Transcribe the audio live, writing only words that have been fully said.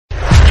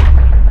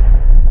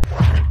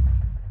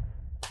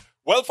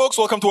Well, folks,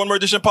 welcome to One More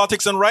Edition of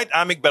Politics and Right.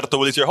 I'm Egberto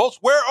Willies, your host.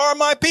 Where are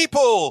my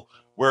people?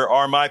 Where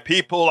are my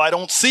people? I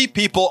don't see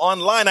people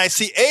online. I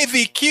see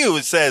AVQ.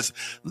 It says,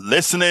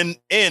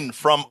 listening in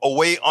from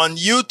away on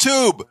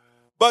YouTube.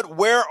 But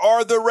where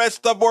are the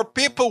rest of our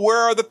people? Where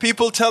are the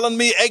people telling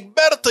me,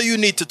 Egberto, you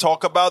need to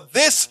talk about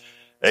this?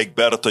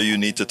 Egberto, you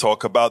need to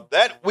talk about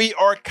that. We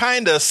are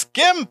kind of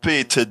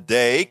skimpy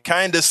today.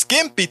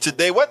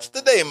 What's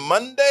today?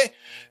 Monday?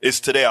 Is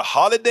today a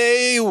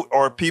holiday?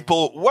 Or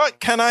people,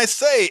 what can I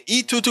say?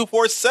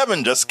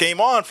 E2247 just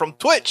came on from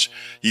Twitch.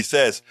 He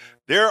says,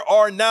 there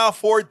are now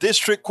 4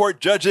 district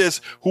court judges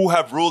who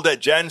have ruled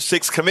that Jan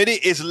 6 committee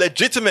is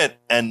legitimate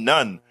and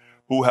none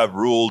who have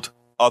ruled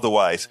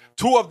otherwise.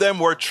 2 of them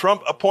were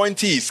Trump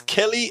appointees,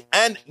 Kelly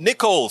and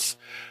Nichols.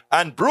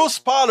 And Bruce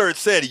Pollard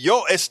said,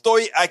 yo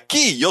estoy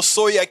aquí. Yo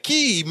soy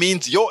aquí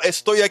means yo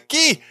estoy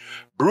aquí.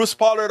 Bruce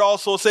Pollard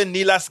also said,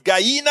 ni las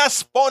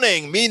gallinas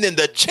ponen, meaning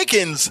the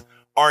chickens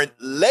aren't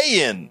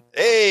laying.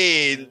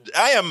 Hey,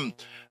 I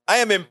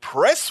am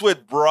impressed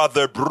with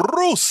Brother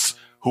Bruce,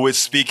 who is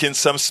speaking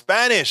some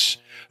Spanish.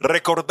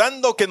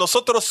 Recordando que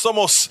nosotros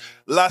somos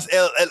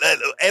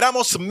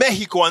éramos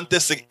México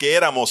antes de que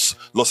éramos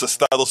los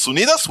Estados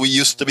Unidos. We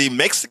used to be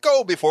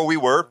Mexico before we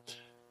were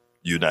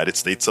United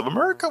States of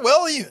America.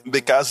 Well,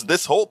 because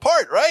this whole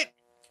part, right?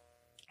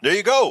 There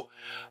you go.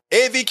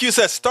 AVQ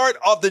says, start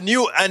of the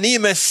new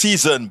anime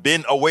season.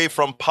 Been away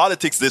from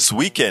politics this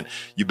weekend.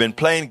 You've been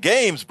playing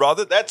games,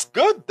 brother. That's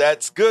good.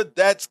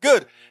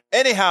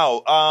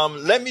 Anyhow,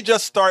 let me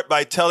just start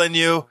by telling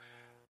you,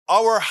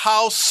 our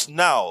house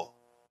now,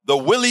 the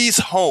Willie's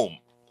home,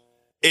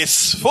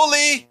 is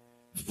fully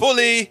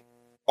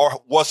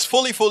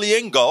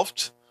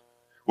engulfed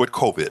with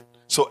COVID.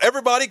 So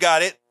everybody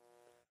got it.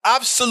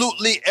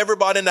 Absolutely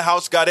everybody in the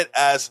house got it.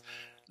 As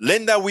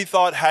Linda, we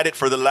thought, had it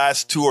for the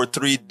last 2 or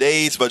 3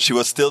 days, but she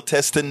was still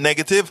testing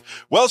negative.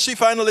 Well, she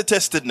finally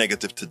tested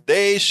negative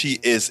today. She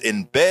is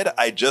in bed.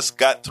 I just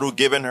got through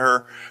giving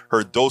her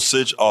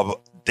dosage of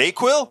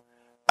Dayquil,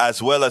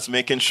 as well as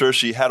making sure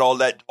she had all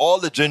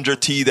the ginger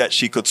tea that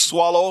she could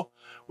swallow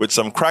with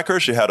some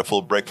crackers. She had a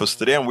full breakfast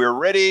today, and we're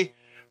ready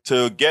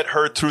to get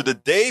her through the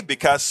day,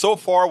 because so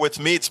far with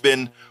me, it's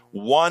been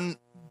one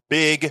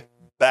big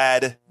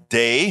bad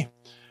day.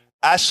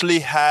 Ashley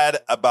had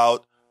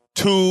about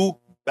 2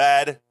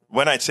 bad,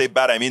 when I say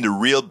bad, I mean the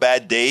real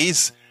bad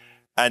days.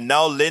 And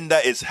now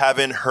Linda is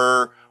having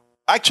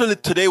actually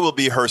today will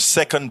be her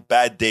second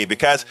bad day,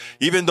 because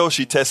even though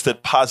she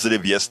tested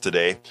positive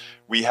yesterday,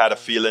 we had a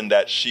feeling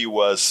that she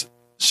was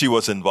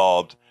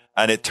involved.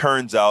 And it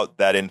turns out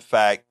that in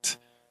fact,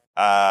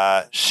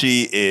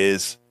 she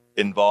is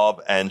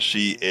involved and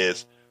she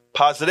is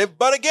positive.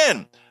 But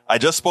again, I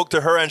just spoke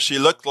to her and she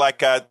looked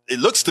like, it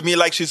looks to me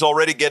like she's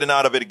already getting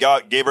out of it.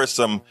 Gave her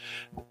some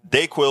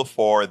Dayquil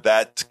for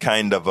that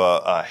kind of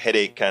a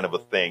headache kind of a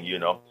thing, you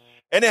know.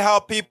 Anyhow,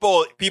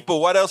 people,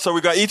 what else are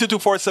we got?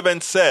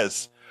 E2247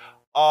 says,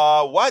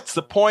 what's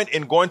the point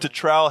in going to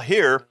trial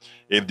here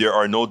if there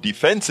are no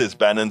defenses?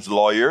 Bannon's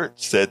lawyer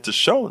said to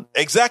Schoen.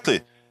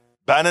 Exactly.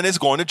 Bannon is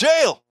going to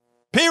jail.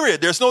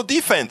 Period. There's no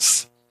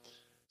defense.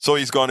 So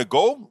he's going to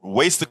go,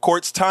 waste the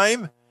court's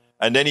time,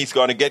 and then he's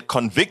going to get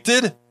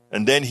convicted,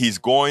 and then he's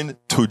going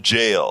to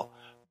jail.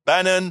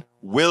 Bannon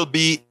will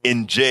be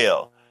in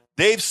jail.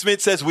 Dave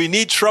Smith says, we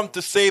need Trump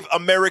to save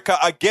America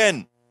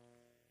again.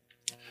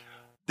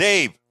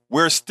 Dave,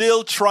 we're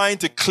still trying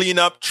to clean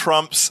up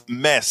Trump's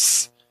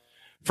mess.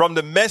 From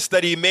the mess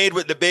that he made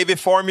with the baby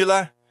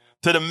formula,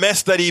 to the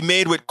mess that he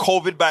made with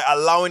COVID by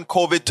allowing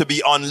COVID to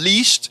be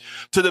unleashed,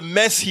 to the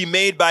mess he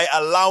made by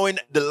allowing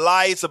the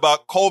lies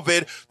about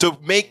COVID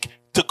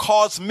to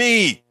cause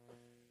me,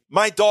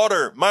 my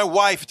daughter, my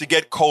wife to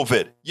get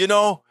COVID. You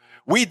know,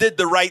 we did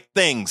the right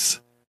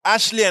things.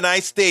 Ashley and I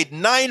stayed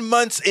 9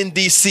 months in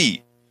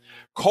DC,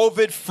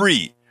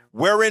 COVID-free,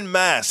 wearing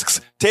masks,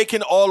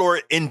 taking all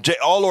our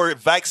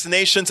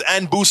vaccinations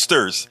and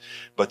boosters.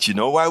 But you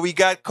know why we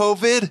got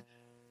COVID?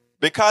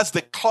 Because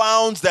the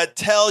clowns that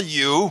tell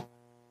you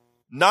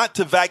not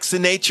to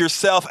vaccinate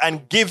yourself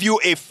and give you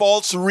a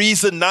false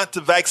reason not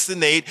to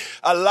vaccinate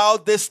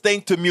allowed this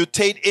thing to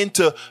mutate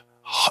into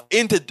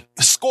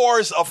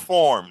scores of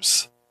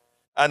forms.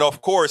 And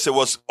of course, it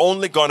was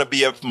only going to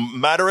be a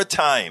matter of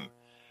time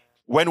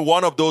when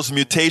one of those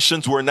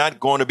mutations were not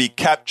going to be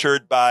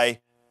captured by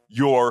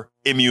your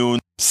immune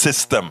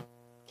system.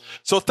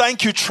 So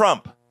thank you,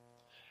 Trump.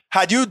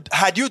 Had you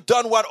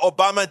done what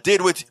Obama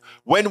did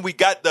when we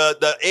got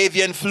the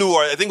avian flu,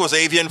 or I think it was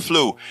avian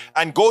flu,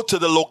 and go to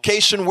the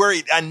location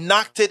and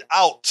knocked it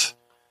out,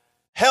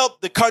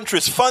 help the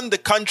countries, fund the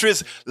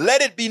countries,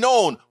 let it be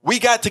known we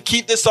got to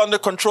keep this under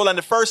control. And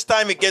the first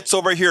time it gets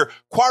over here,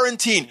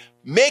 quarantine,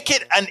 make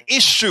it an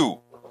issue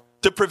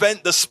to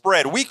prevent the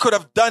spread. We could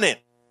have done it.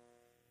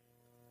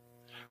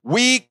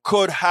 We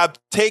could have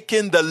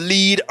taken the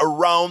lead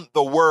around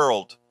the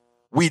world.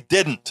 We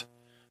didn't.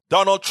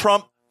 Donald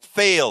Trump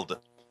failed,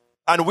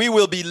 and we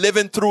will be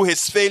living through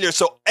his failure.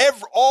 So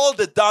all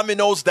the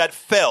dominoes that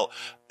fell,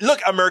 look,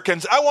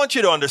 Americans, I want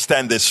you to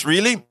understand this,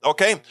 really,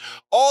 okay?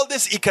 All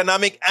this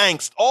economic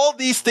angst, all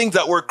these things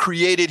that were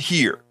created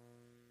here,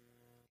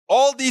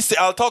 all these,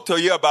 I'll talk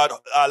to you about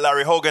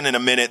Larry Hogan in a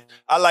minute.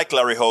 I like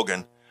Larry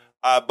Hogan.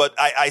 But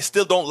I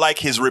still don't like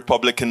his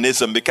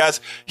republicanism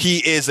because he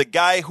is a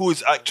guy who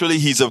is actually,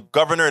 he's a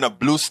governor in a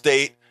blue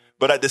state.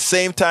 But at the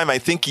same time, I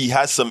think he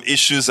has some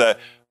issues.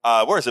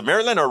 Where is it,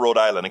 Maryland or Rhode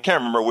Island? I can't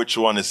remember which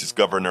one is his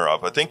governor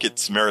of. I think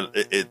it's Maryland.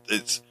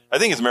 I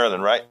think it's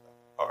Maryland, right?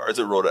 Or is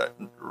it Rhode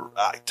Island?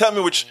 Tell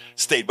me which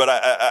state, but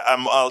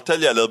I'll tell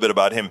you a little bit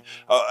about him.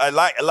 I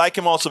like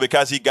him also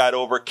because he got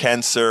over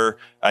cancer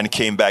and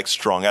came back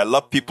strong. I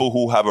love people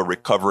who have a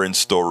recovering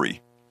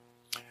story.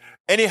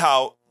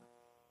 Anyhow,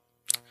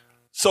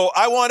 so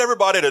I want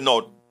everybody to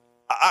know,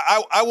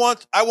 I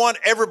want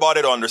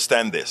everybody to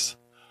understand this.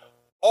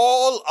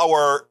 All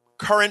our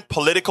current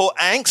political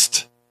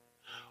angst,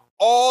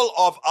 all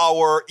of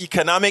our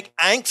economic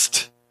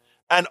angst,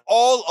 and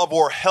all of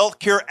our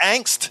healthcare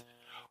angst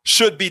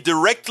should be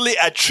directly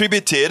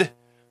attributed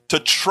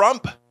to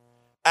Trump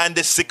and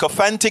the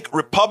sycophantic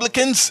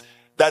Republicans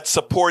that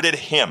supported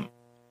him.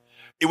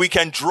 We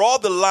can draw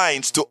the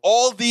lines to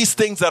all these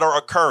things that are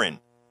occurring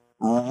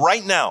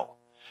right now.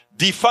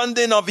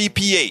 Defunding of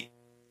EPA,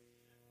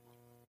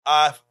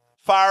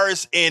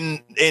 fires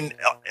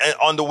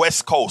on the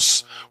West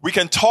Coast. We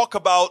can talk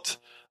about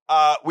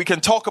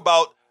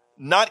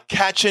not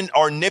catching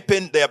or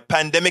nipping the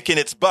pandemic in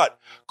its butt,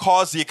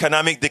 cause the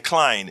economic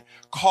decline,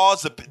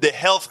 cause the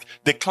health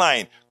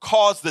decline,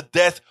 cause the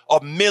death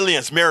of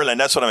millions. Maryland,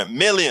 that's what I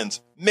meant.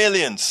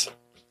 Millions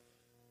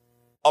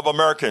of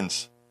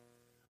Americans.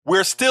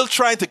 We're still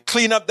trying to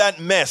clean up that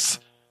mess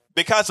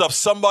because of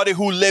somebody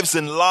who lives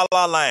in La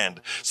La Land,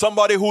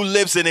 somebody who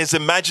lives in his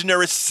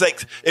imaginary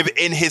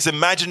in his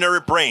imaginary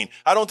brain.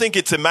 I don't think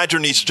it's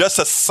imaginary. He's just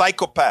a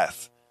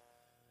psychopath.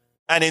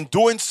 And in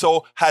doing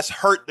so has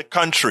hurt the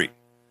country.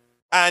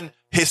 And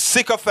his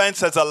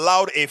sycophants has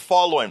allowed a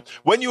following.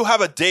 When you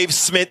have a Dave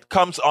Smith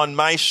comes on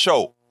my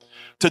show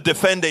to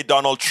defend a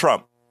Donald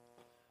Trump,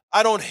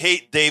 I don't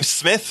hate Dave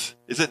Smith.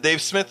 Is it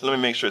Dave Smith? Let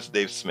me make sure it's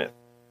Dave Smith.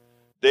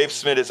 Dave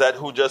Smith, is that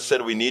who just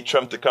said we need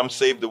Trump to come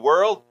save the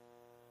world?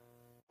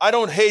 I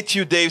don't hate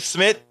you, Dave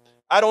Smith.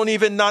 I don't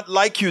even not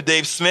like you,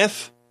 Dave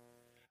Smith.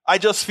 I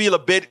just feel a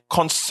bit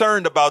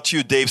concerned about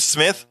you, Dave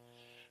Smith,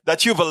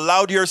 that you've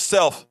allowed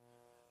yourself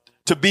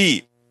to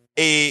be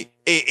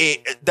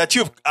that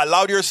you've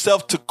allowed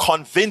yourself to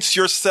convince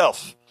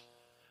yourself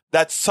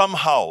that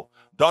somehow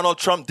Donald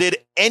Trump did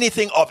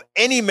anything of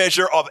any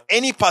measure of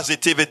any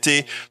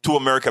positivity to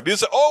America. You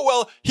say, oh,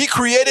 well, he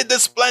created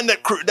this plan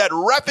that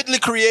rapidly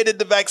created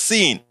the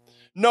vaccine.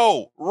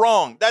 No,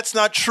 wrong. That's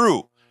not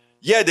true.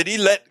 Yeah, did he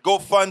let go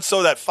funds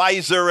so that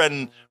Pfizer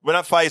and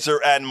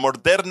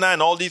Moderna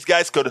and all these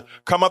guys could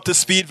come up to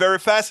speed very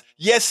fast?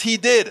 Yes, he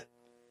did.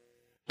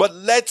 But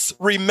let's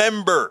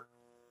remember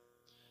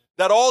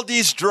that all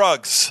these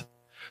drugs,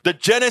 the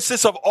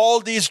genesis of all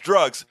these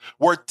drugs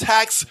were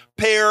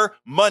taxpayer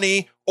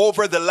money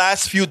over the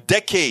last few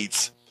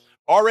decades.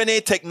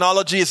 RNA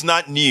technology is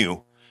not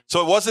new.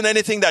 So it wasn't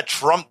anything that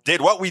Trump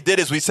did. What we did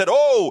is we said,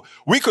 oh,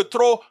 we could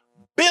throw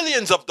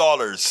billions of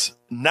dollars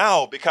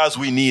now because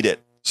we need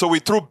it. So we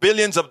threw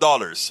billions of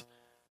dollars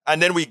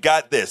and then we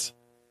got this.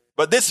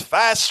 But this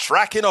fast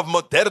tracking of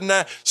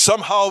Moderna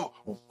somehow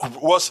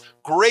was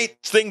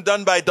great thing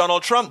done by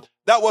Donald Trump.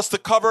 That was to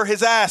cover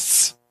his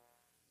ass.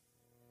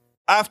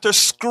 After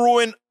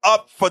screwing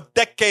up for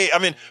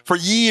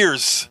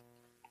years.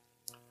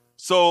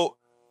 So,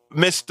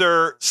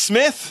 Mr.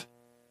 Smith,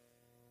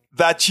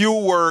 that you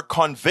were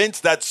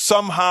convinced that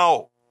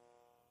somehow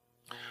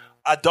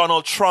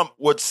Donald Trump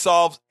would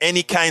solve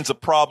any kinds of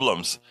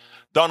problems.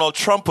 Donald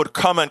Trump would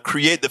come and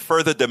create the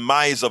further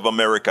demise of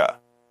America.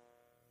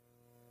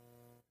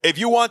 If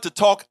you want to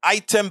talk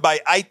item by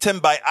item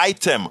by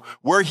item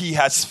where he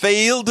has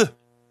failed,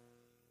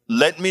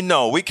 let me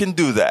know. We can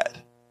do that.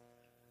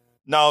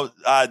 Now,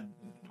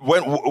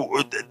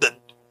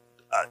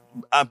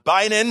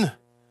 Biden,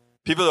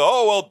 people say,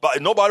 oh, well,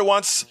 nobody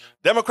wants,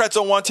 Democrats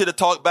don't want you to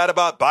talk bad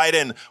about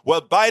Biden.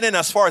 Well, Biden,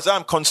 as far as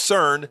I'm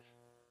concerned,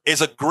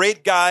 is a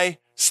great guy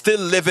still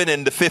living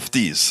in the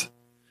 50s,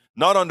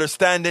 not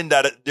understanding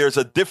that there's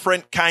a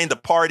different kind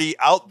of party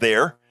out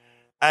there.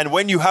 And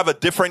when you have a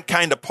different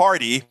kind of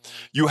party,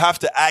 you have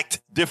to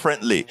act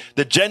differently.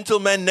 The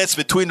gentlemanness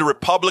between the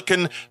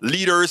Republican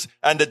leaders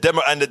and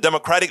the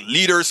Democratic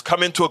leaders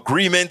coming to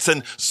agreements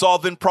and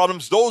solving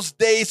problems, those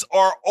days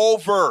are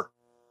over.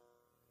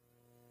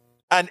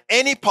 And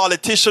any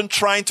politician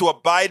trying to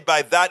abide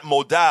by that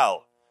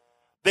model,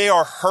 they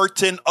are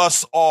hurting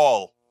us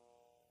all.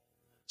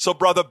 So,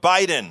 Brother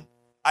Biden,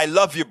 I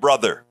love you,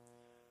 brother.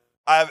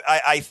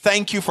 I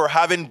thank you for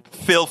having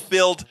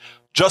fulfilled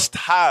just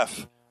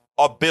half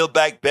of Build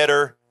Back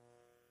Better.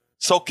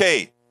 It's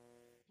okay.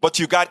 But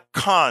you got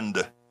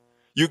conned.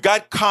 You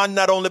got conned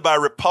not only by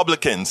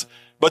Republicans,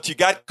 but you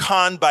got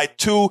conned by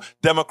 2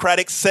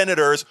 Democratic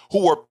senators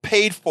who were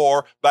paid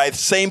for by the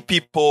same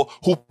people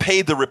who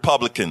paid the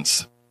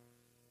Republicans.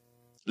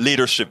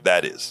 Leadership,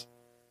 that is.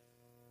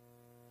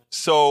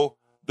 So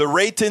the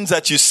ratings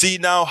that you see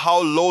now,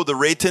 how low the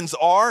ratings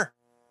are,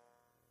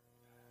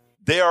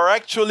 they are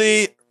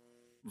actually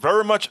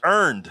very much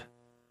earned.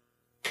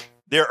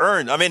 They're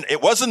earned. I mean,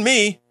 it wasn't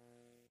me.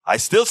 I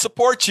still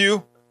support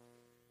you.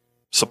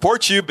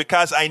 Support you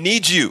because I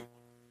need you.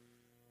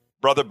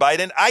 Brother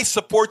Biden, I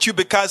support you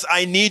because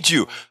I need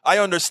you. I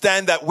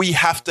understand that we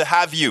have to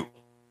have you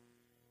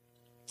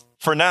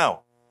for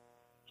now.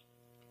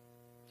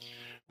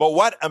 But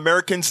what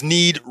Americans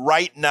need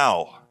right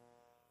now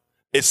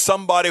is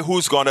somebody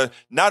who's going to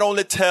not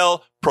only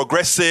tell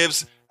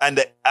progressives and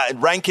the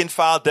rank and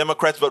file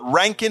Democrats, but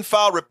rank and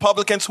file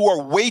Republicans who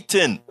are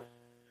waiting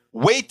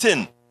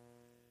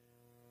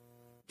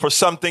for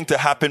something to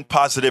happen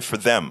positive for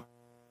them,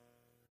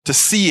 to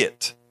see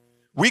it.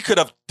 We could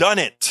have done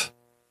it.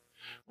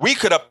 We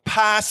could have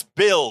passed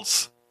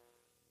bills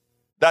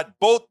that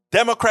both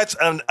Democrats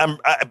and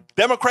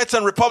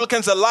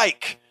Republicans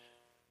alike,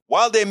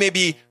 while they may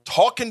be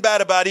talking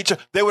bad about each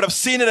other, they would have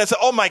seen it and said,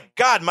 oh my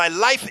God, my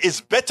life is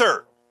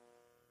better.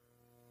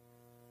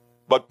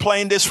 But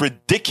playing this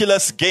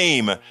ridiculous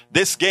game,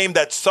 this game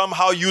that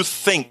somehow you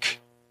think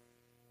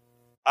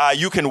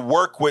you can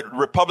work with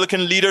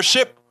Republican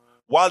leadership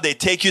while they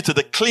take you to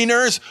the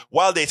cleaners,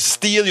 while they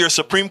steal your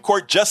Supreme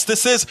Court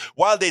justices,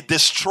 while they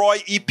destroy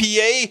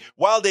EPA,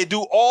 while they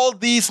do all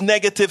these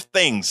negative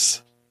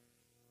things.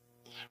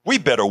 We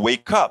better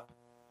wake up.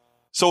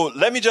 So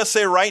let me just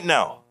say right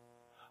now,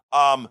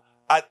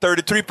 at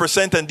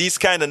 33% and these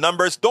kind of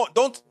numbers,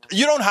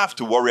 you don't have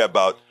to worry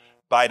about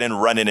Biden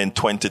running in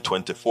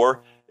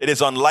 2024. It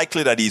is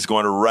unlikely that he's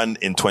going to run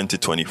in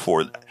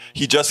 2024.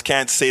 He just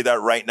can't say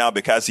that right now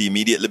because he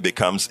immediately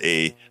becomes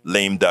a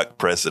lame duck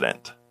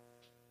president.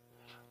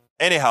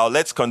 Anyhow,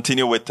 let's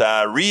continue with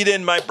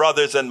reading my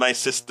brothers and my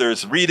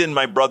sisters. Reading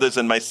my brothers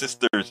and my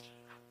sisters.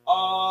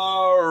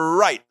 All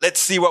right,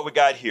 let's see what we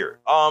got here.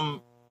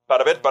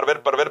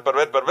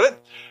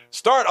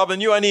 Start of the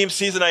new Anim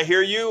season, I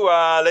hear you.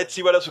 Let's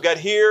see what else we got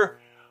here.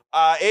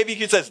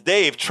 AVQ says,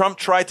 Dave, Trump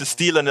tried to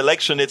steal an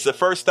election. It's the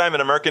first time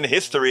in American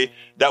history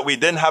that we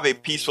didn't have a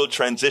peaceful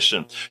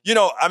transition. You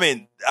know, I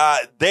mean,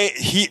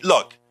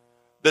 look,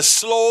 the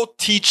slow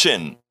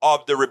teaching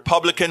of the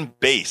Republican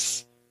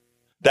base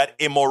that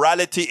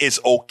immorality is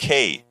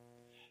okay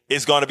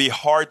is going to be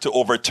hard to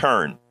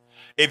overturn.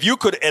 If you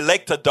could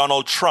elect a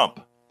Donald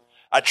Trump,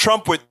 a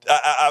Trump with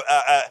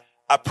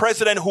a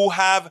president who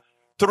have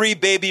 3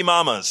 baby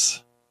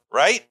mamas,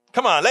 right?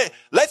 Come on,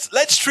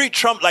 let's treat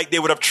Trump like they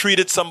would have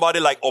treated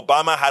somebody like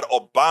Obama had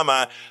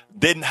Obama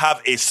didn't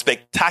have a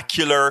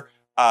spectacular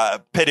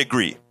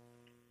pedigree.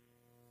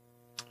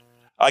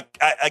 A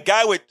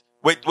guy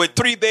with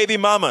 3 baby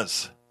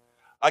mamas,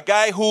 a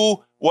guy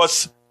who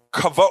was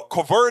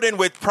coverting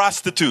with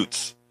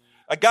prostitutes,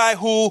 a guy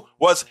who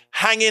was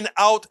hanging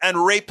out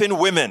and raping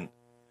women,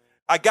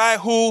 a guy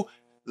who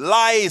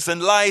lies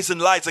and lies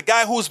and lies, a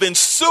guy who's been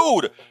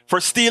sued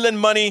for stealing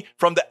money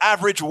from the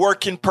average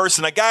working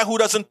person, a guy who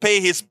doesn't pay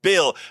his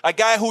bill, a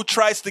guy who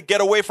tries to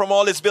get away from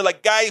all his bill, a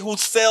guy who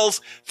sells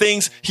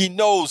things he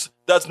knows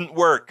doesn't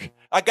work,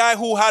 a guy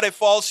who had a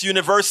false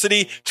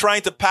university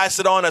trying to pass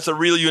it on as a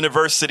real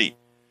university.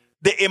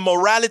 The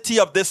immorality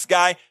of this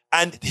guy,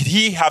 and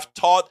he have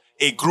taught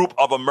a group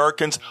of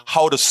Americans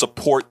how to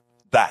support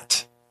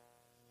that.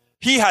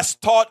 He has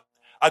taught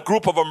a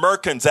group of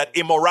Americans that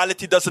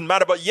immorality doesn't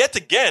matter. But yet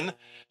again,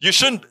 it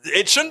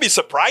shouldn't be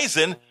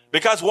surprising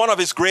because one of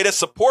his greatest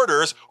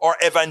supporters are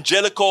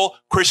evangelical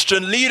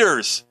Christian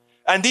leaders.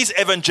 And these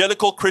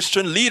evangelical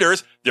Christian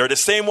leaders, they're the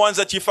same ones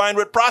that you find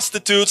with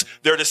prostitutes.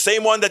 They're the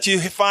same one that you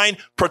find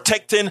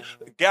protecting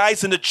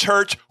guys in the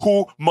church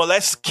who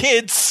molest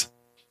kids.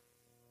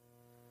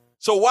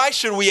 So why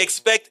should we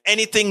expect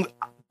anything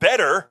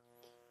better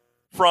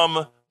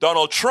from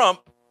Donald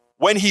Trump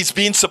when he's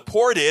being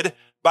supported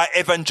by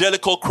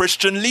evangelical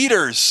Christian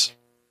leaders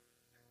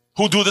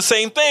who do the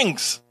same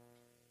things?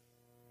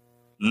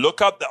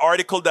 Look up the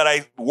article that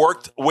I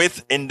worked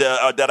with in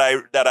the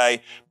that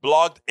I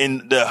blogged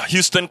in the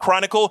Houston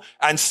Chronicle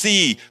and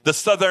see the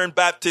Southern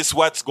Baptist,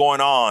 what's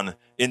going on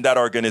in that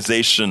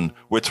organization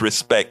with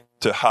respect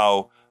to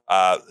how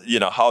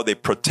how they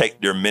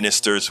protect their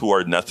ministers who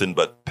are nothing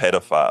but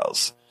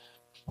pedophiles.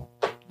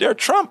 They're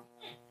Trump.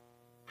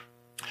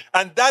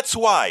 And that's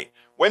why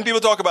when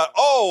people talk about,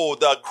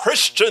 the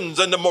Christians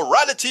and the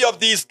morality of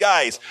these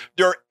guys,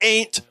 there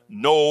ain't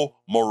no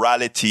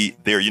morality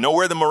there. You know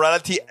where the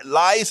morality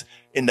lies?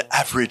 In the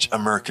average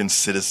American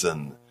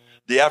citizen,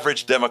 the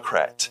average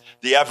Democrat,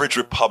 the average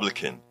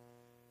Republican.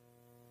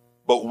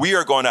 But we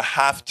are going to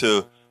have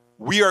to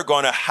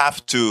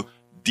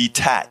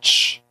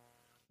detach.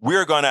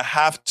 We're going to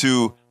have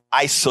to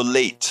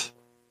isolate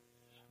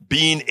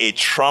being a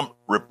Trump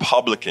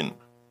Republican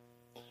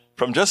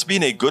from just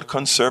being a good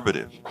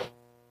conservative.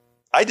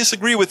 I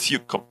disagree with you,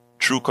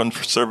 true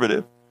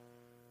conservative,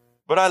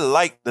 but I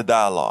like the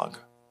dialogue.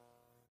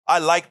 I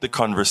like the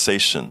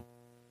conversation.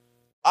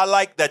 I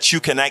like that you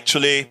can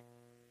actually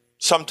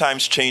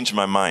sometimes change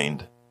my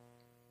mind.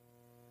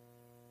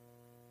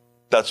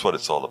 That's what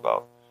it's all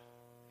about.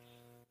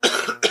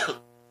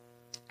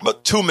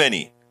 But too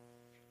many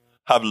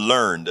have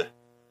learned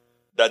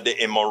that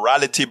the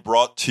immorality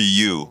brought to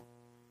you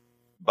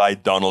by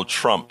Donald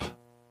Trump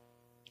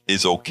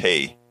is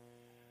okay.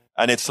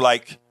 And it's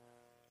like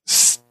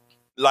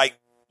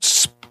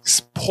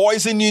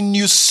poisoning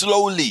you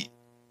slowly.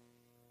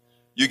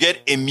 You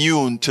get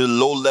immune to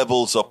low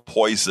levels of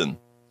poison.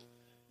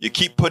 You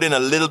keep putting a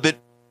little bit,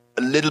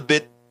 and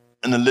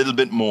a little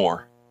bit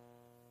more.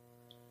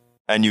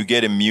 And you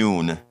get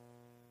immune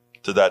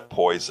to that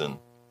poison.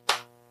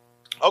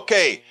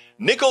 Okay.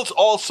 Nichols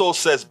also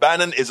says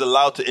Bannon is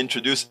allowed to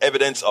introduce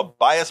evidence of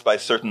bias by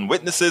certain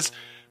witnesses,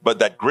 but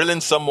that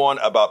grilling someone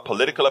about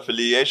political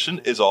affiliation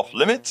is off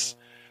limits.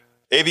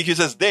 AVQ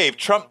says, Dave,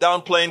 Trump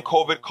downplaying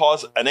COVID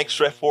caused an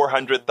extra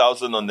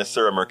 400,000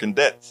 unnecessary American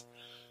deaths.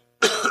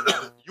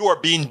 You are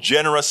being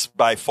generous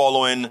by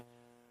following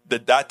the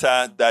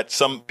data that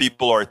some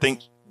people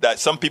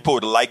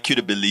would like you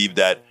to believe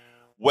that.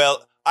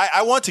 Well,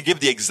 I want to give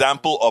the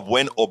example of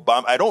when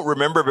Obama, I don't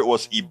remember if it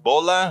was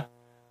Ebola.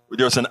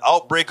 There was an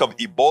outbreak of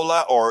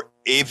Ebola or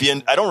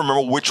avian. I don't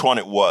remember which one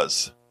it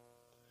was.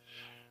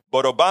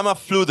 But Obama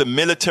flew the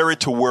military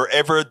to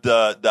wherever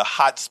the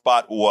hot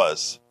spot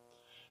was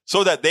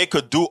so that they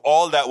could do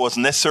all that was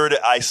necessary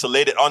to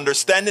isolate it,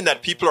 understanding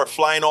that people are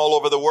flying all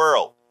over the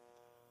world.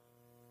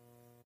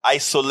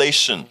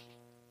 Isolation.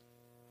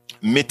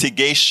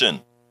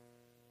 Mitigation.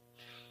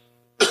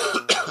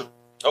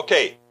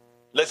 Okay,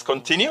 let's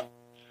continue.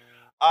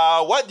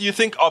 What do you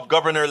think of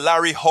Governor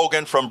Larry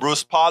Hogan from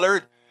Bruce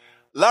Pollard?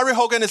 Larry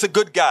Hogan is a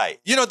good guy.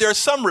 You know, there are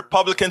some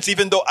Republicans,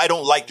 even though I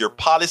don't like their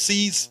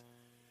policies,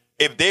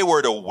 if they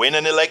were to win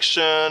an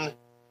election,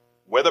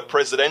 whether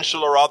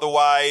presidential or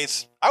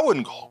otherwise, I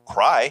wouldn't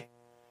cry.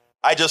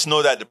 I just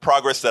know that the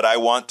progress that I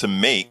want to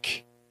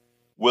make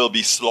will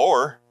be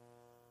slower.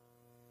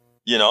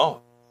 You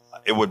know,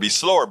 it would be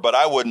slower, but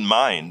I wouldn't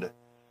mind.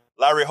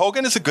 Larry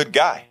Hogan is a good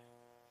guy.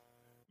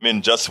 I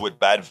mean, just with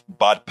bad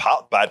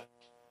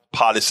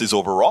policies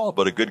overall,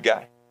 but a good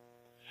guy.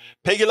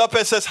 Peggy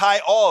Lopez says, hi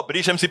all.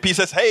 Bridge MCP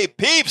says, hey,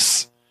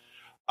 peeps.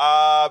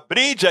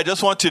 Bridge, I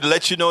just want to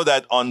let you know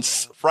that on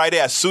Friday,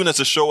 as soon as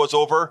the show was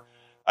over,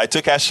 I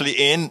took Ashley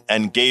in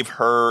and took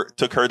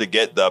her to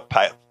get the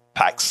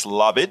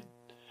Paxlovid.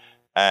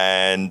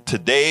 And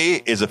today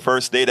is the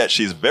first day that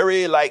she's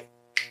very,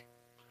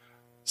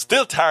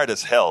 still tired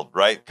as hell,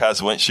 right?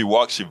 Because when she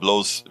walks, she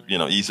blows,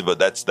 easy, but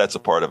that's a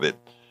part of it.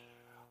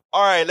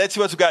 All right, let's see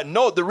what we got.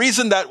 Note, the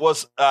reason that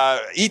was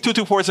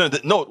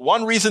E2247, note,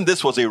 one reason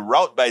this was a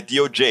rout by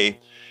DOJ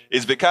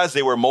is because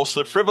they were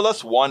mostly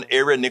frivolous. One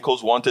area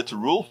Nichols wanted to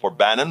rule. For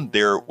Bannon,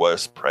 there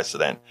was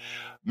precedent.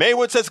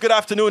 Maywood says, good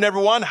afternoon,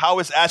 everyone. How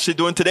is Ashley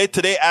doing today?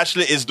 Today,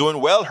 Ashley is doing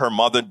well. Her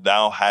mother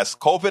now has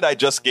COVID. I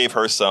just gave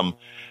her some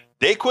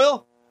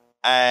Dayquil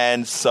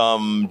and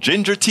some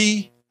ginger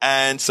tea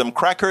and some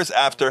crackers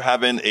after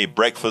having a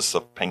breakfast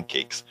of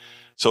pancakes.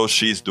 So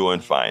she's doing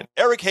fine.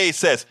 Eric Hayes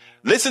says,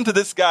 listen to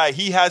this guy.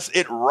 He has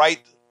it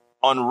right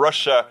on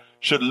Russia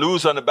should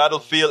lose on the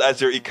battlefield as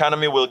their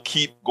economy will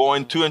keep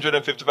going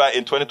 255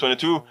 in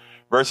 2022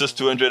 versus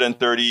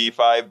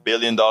 $235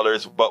 billion.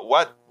 But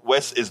what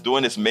West is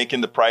doing is making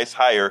the price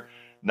higher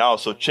now.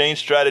 So change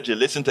strategy.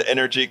 Listen to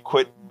energy.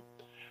 Quit.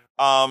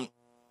 I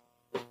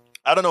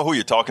don't know who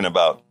you're talking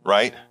about,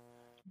 right?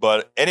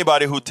 But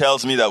anybody who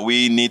tells me that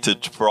we need to,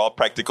 for all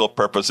practical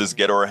purposes,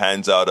 get our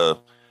hands out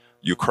of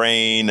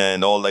Ukraine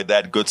and all like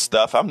that good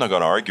stuff, I'm not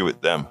going to argue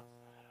with them.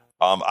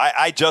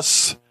 I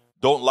just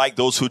don't like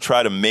those who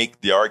try to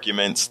make the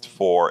arguments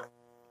for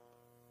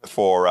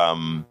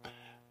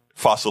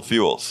fossil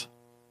fuels.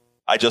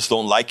 I just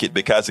don't like it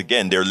because,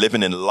 again, they're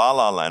living in la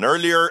la land.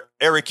 Earlier,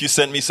 Eric, you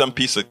sent me some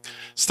piece of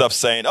stuff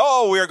saying,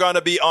 "Oh, we're going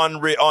to be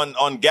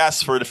on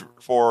gas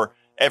forever,"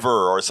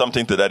 or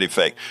something to that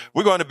effect.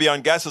 We're going to be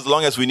on gas as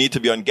long as we need to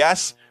be on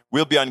gas.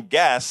 We'll be on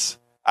gas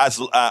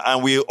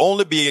and we'll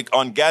only be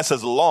on gas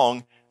as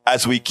long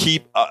as we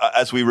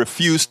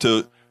refuse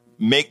to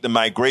make the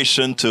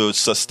migration to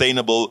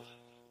sustainable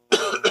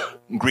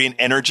green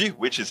energy,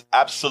 which is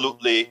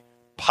absolutely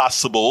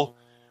possible,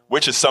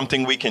 which is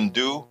something we can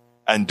do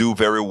and do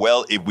very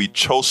well if we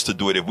chose to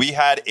do it. If we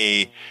had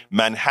a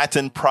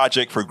Manhattan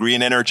Project for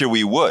green energy,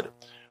 we would.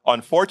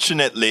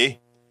 Unfortunately,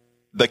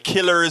 the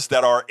killers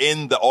that are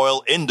in the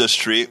oil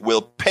industry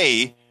will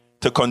pay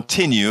to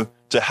continue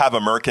to have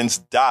Americans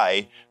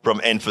die from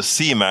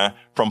emphysema,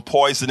 from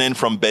poisoning,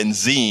 from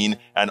benzene,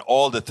 and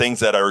all the things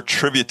that are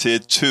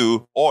attributed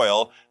to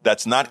oil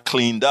that's not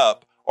cleaned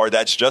up or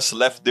that's just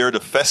left there to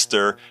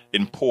fester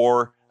in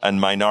poor and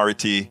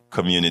minority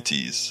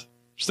communities.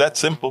 It's that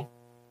simple.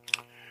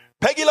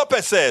 Peggy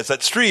Lopez says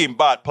at stream,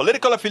 but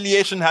political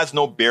affiliation has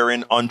no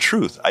bearing on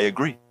truth. I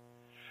agree.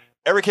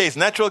 Eric Hayes,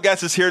 natural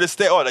gas is here to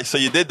stay. Oh, so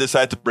you did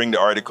decide to bring the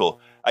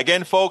article.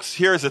 Again, folks,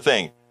 here's the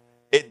thing.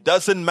 It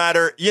doesn't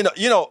matter.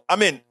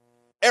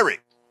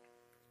 Eric,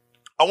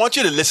 I want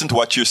you to listen to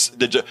what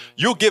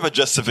you give a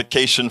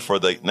justification for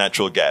the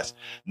natural gas.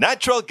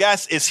 Natural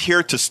gas is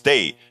here to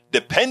stay.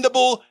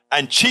 Dependable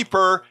and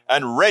cheaper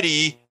and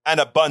ready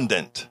and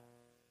abundant.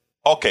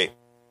 Okay.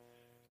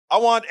 I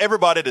want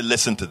everybody to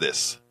listen to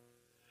this.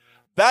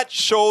 That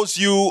shows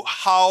you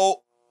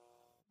how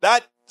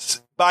that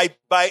by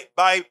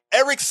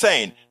Eric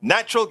saying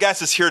natural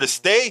gas is here to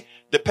stay,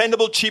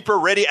 dependable, cheaper,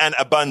 ready, and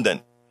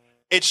abundant.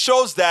 It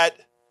shows that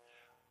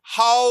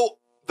how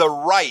the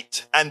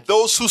right and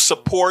those who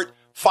support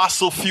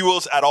fossil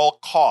fuels at all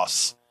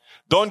costs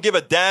don't give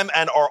a damn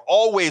and are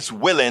always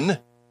willing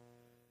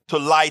to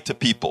lie to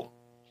people.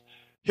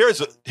 Here's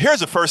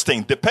the first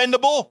thing.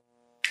 Dependable.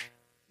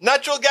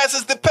 Natural gas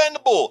is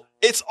dependable.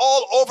 It's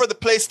all over the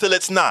place till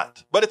it's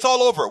not. But it's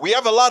all over. We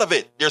have a lot of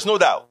it. There's no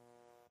doubt.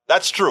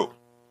 That's true.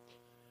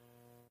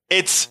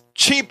 It's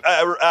cheap.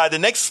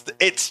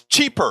 It's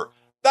cheaper.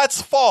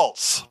 That's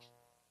false.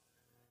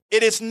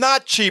 It is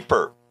not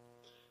cheaper.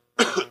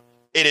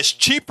 It is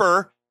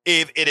cheaper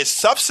if it is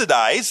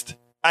subsidized.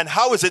 And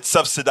how is it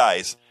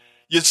subsidized?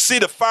 You see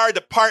the fire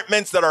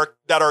departments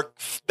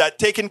that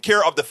taking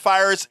care of the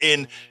fires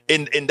in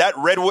that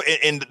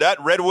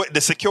redwood, the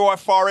Sequoia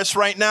forest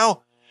right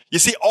now. You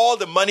see all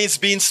the money's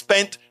being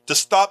spent to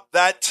stop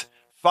that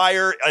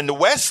fire in the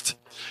West.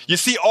 You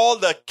see all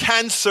the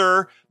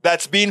cancer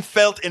that's being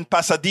felt in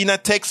Pasadena,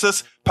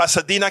 Texas,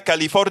 Pasadena,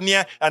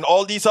 California, and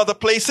all these other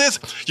places.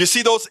 You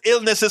see those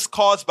illnesses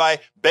caused by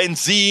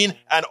benzene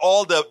and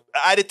all the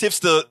additives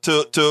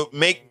to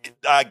make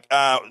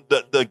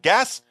the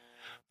gas.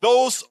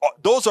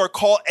 Those are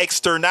called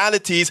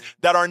externalities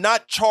that are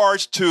not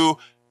charged to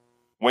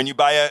when you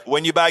buy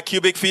a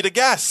cubic feet of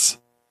gas.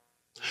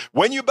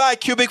 When you buy a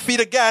cubic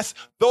feet of gas,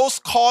 those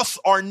costs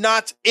are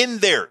not in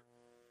there.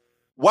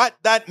 What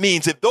that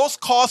means, if those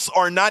costs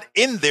are not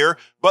in there,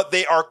 but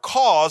they are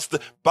caused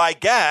by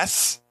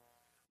gas,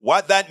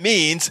 what that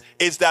means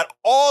is that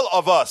all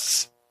of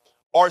us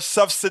are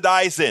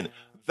subsidizing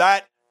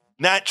that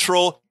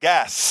natural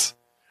gas.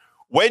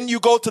 When you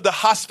go to the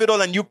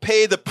hospital and you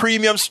pay the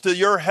premiums to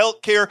your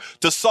health care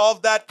to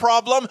solve that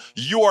problem,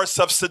 you are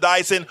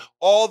subsidizing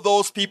all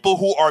those people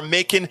who are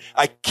making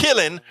a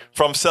killing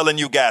from selling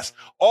you gas.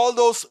 All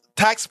those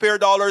taxpayer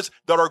dollars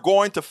that are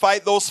going to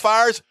fight those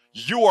fires,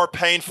 you are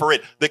paying for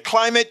it. The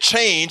climate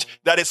change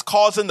that is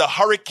causing the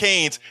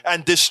hurricanes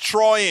and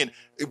destroying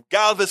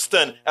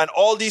Galveston and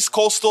all these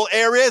coastal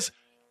areas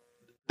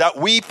that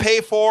we pay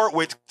for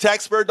with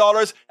taxpayer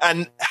dollars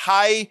and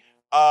high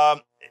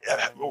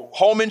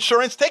home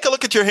insurance. Take a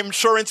look at your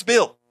insurance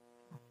bill.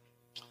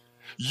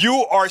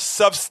 You are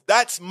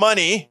that's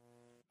money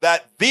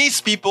that these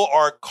people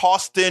are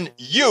costing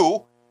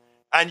you,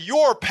 and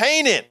you're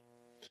paying it.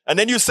 And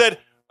then you said,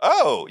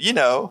 oh,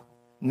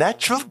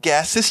 natural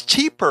gas is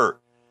cheaper.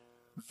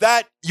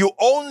 That you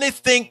only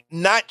think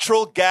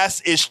natural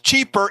gas is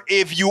cheaper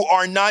if you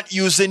are not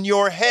using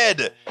your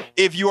head,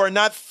 if you are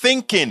not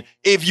thinking,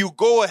 if you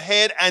go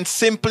ahead and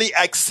simply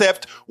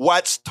accept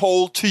what's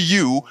told to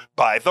you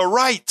by the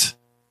right.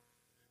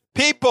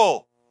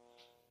 People,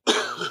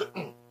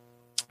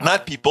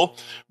 not people,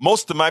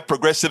 most of my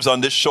progressives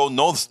on this show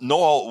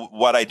know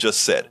what I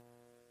just said.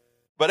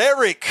 But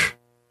Eric,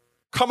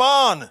 come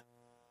on.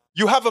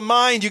 You have a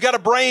mind, you got a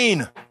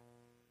brain.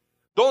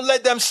 Don't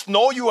let them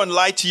snow you and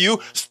lie to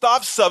you.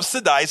 Stop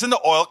subsidizing the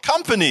oil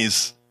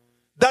companies.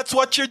 That's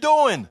what you're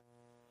doing.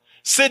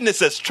 Sydney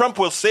says, Trump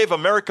will save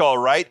America, all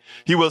right.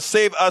 He will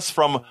save us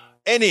from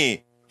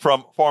any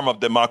form of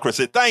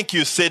democracy. Thank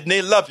you,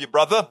 Sydney. Love you,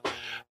 brother.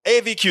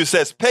 AVQ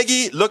says,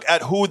 Peggy, look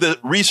at who the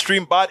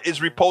Restream bot is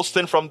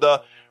reposting from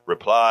the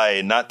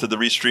reply, not to the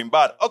Restream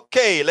bot.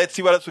 Okay, let's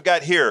see what else we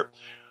got here.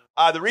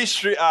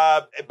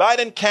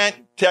 Biden can't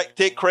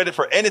take credit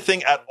for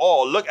anything at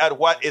all. Look at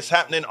what is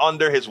happening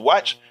under his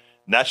watch.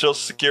 National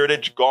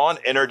security gone.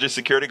 Energy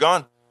security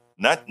gone.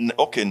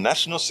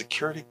 National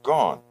security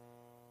gone.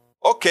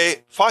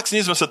 Okay, Fox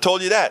News must have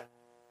told you that.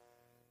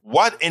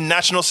 What in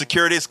national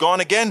security is gone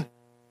again?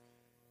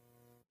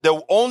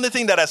 The only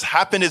thing that has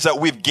happened is that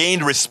we've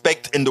gained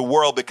respect in the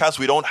world because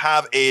we don't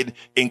have an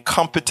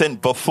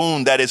incompetent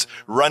buffoon that is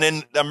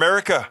running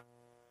America.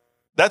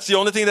 That's the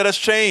only thing that has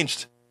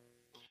changed.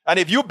 And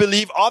if you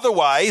believe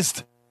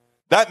otherwise,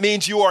 that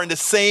means you are in the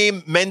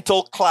same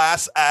mental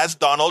class as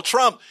Donald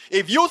Trump.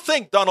 If you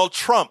think Donald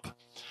Trump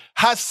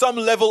has some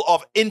level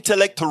of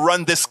intellect to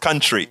run this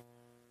country,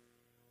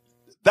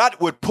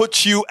 that would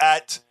put you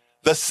at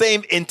the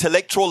same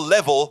intellectual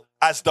level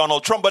as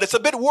Donald Trump. But it's a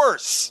bit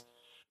worse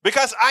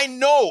because I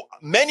know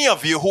many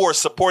of you who are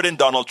supporting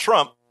Donald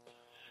Trump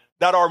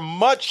that are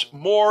much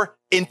more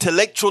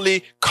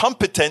intellectually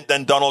competent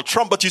than Donald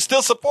Trump, but you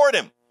still support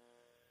him.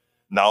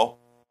 Now,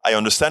 I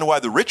understand why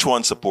the rich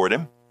ones support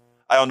him.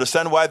 I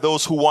understand why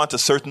those who want a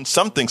certain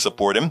something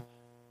support him,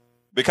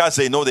 because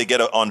they know they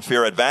get an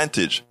unfair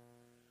advantage.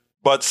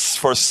 But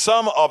for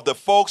some of the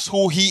folks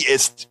who he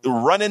is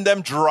running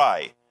them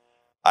dry,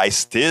 I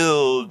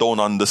still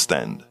don't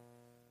understand.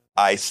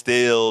 I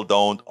still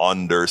don't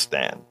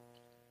understand.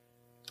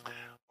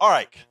 All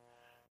right.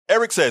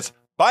 Eric says,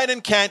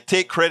 Biden can't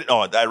take credit.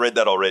 Oh, I read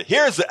that already.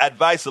 Here's the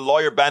advice the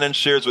lawyer Bannon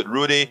shares with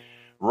Rudy,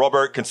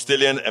 Robert,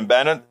 Constellian, and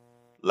Bannon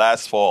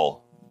last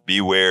fall.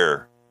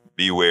 Beware.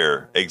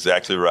 Beware.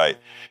 Exactly right.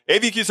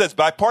 AVQ says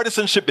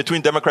bipartisanship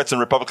between Democrats and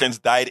Republicans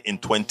died in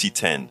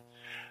 2010.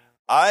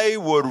 I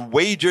would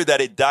wager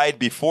that it died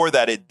before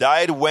that. It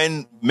died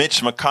when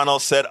Mitch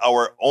McConnell said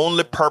our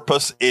only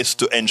purpose is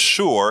to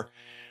ensure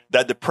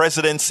that the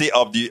presidency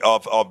of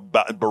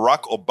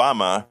Barack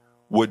Obama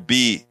would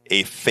be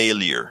a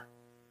failure.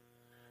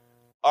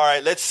 All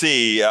right, let's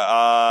see.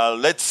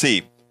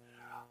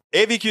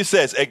 AVQ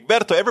says,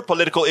 Egberto, every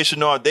political issue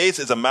nowadays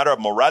is a matter of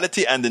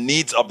morality and the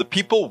needs of the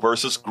people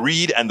versus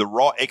greed and the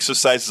raw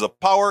exercises of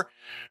power,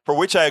 for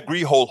which I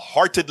agree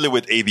wholeheartedly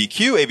with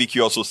AVQ.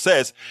 AVQ also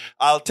says,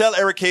 I'll tell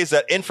Eric Hayes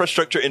that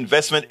infrastructure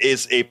investment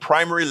is a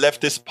primary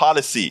leftist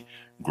policy.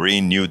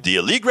 Green New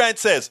Deal. Lee Grant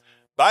says,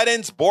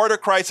 Biden's border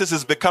crisis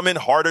is becoming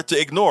harder to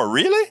ignore.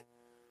 Really?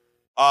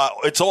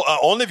 It's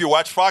only if you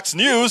watch Fox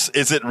News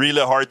is it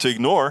really hard to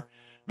ignore,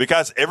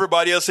 because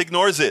everybody else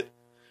ignores it.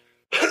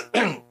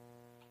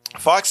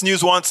 Fox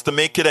News wants to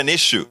make it an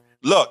issue.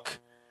 Look,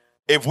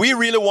 if we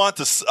really want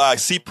to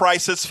see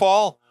prices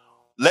fall,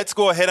 let's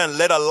go ahead and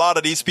let a lot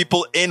of these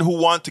people in who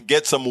want to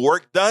get some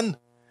work done.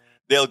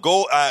 They'll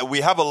go,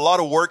 we have a lot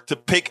of work to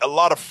pick, a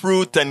lot of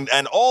fruit and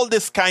all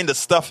this kind of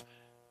stuff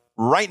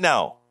right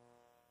now.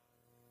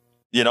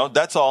 You know,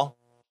 that's all.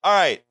 All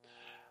right.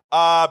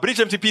 Bridge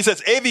MTP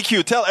says,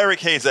 AVQ, tell Eric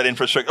Hayes that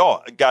infrastructure.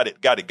 Oh, got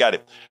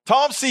it.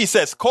 Tom C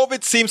says,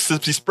 COVID seems to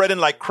be spreading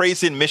like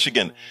crazy in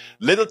Michigan.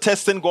 Little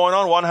testing going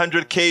on,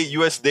 100K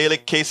US daily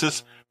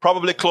cases,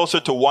 probably closer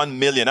to 1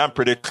 million. I'm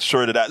pretty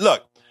sure of that.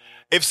 Look,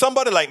 if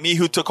somebody like me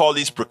who took all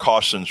these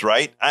precautions,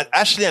 right? And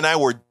Ashley and I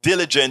were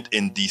diligent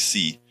in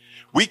DC.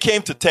 We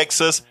came to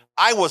Texas.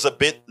 I was a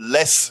bit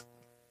less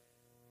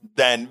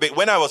than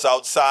when I was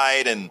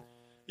outside and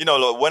you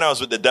know, when I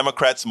was with the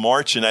Democrats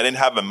marching, I didn't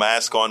have a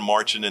mask on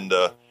marching in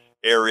the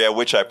area,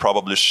 which I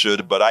probably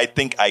should. But I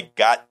think I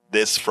got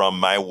this from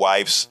my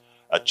wife's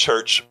a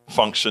church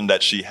function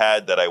that she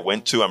had that I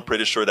went to. I'm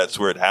pretty sure that's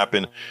where it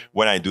happened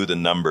when I do the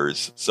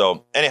numbers.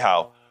 So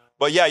anyhow,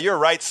 but yeah, you're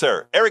right,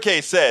 sir. Eric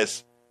A.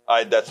 says,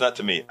 that's not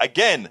to me.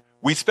 Again,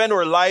 we spend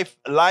our life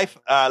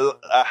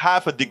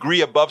half a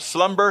degree above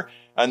slumber,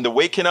 and the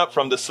waking up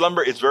from the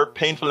slumber is very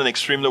painful and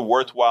extremely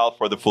worthwhile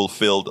for the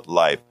fulfilled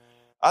life.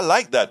 I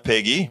like that,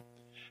 Peggy.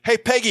 Hey,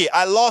 Peggy,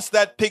 I lost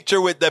that picture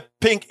with the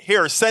pink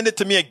hair. Send it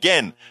to me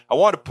again. I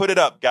want to put it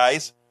up,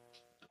 guys.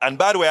 And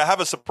by the way, I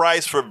have a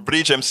surprise for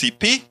Bridge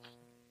MCP.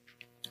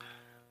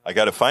 I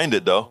got to find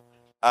it, though.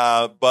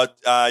 But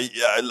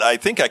I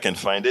think I can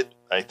find it.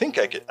 I think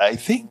I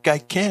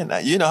can.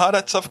 You know how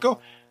that stuff go?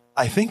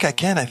 I think I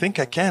can.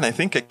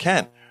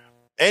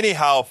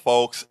 Anyhow,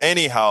 folks.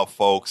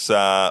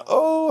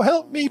 Oh,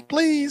 help me,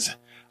 please.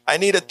 I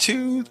need a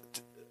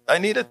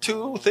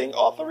two-thing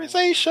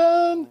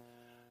authorization.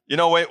 You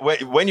know,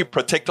 when you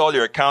protect all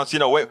your accounts, you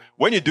know,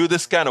 when you do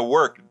this kind of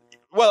work,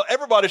 well,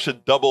 everybody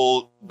should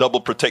double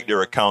protect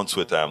their accounts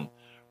with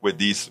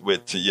these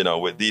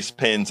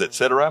pins,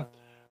 etc.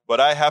 But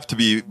I have to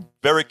be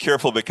very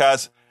careful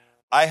because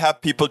I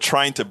have people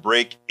trying to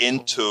break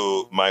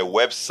into my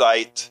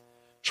website,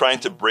 trying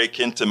to break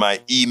into my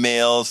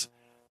emails.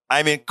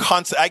 I mean,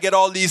 I get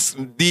all these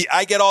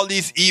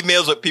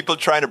emails with people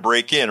trying to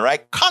break in,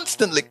 right?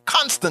 Constantly.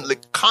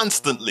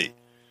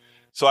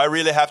 So I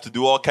really have to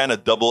do all kind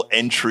of double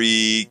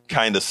entry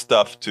kind of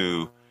stuff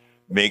to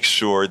make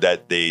sure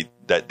that they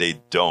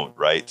don't,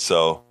 right?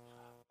 So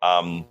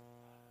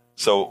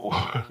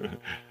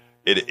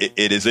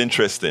it is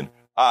interesting.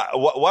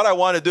 What I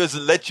want to do is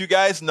let you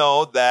guys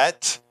know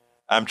that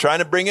I'm trying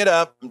to bring it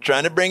up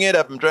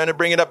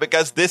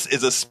because this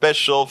is a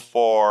special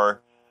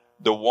for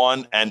the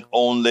one and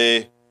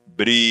only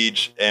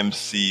Bridge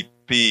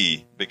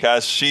MCP,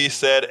 because she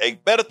said,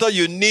 Egberto,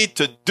 you need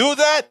to do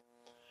that.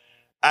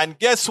 And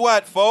guess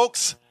what,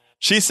 folks?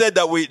 She said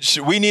that we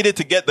needed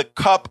to get the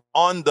cup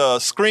on the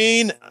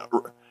screen.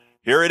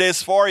 Here it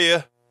is for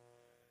you.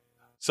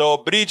 So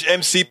Bridge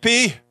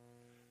MCP,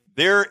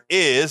 there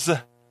is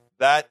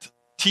that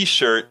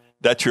T-shirt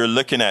that you're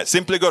looking at.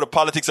 Simply go to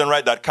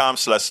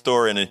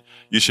politicsandright.com/store and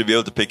you should be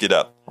able to pick it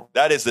up.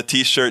 That is the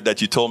T-shirt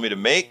that you told me to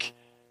make.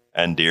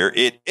 And there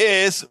it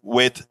is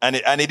and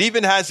it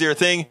even has your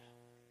thing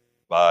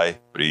by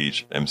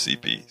Bridge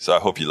MCP. So I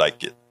hope you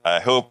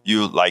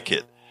like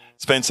it.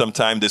 Spend some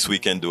time this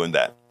weekend doing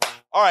that.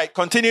 All right,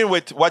 continuing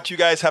with what you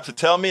guys have to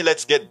tell me.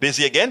 Let's get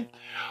busy again.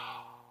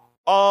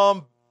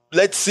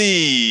 Let's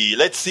see.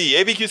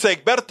 AVQ says,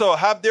 Egberto,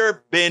 have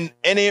there been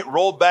any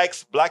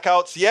rollbacks,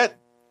 blackouts yet?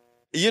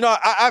 You know,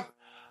 I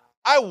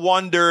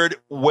wondered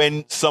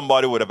when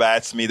somebody would have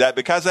asked me that,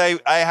 because I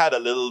had a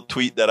little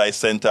tweet that I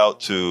sent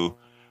out to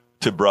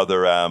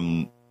Brother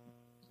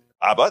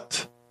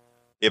Abbott,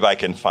 if I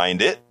can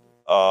find it.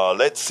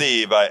 Let's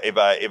see if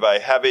I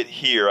have it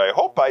here. I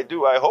hope I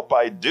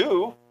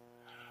do.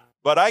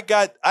 But I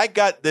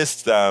got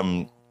this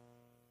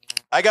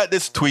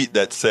tweet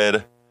that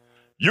said,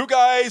 you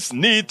guys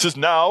need to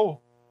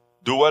now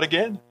do what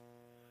again?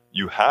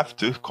 You have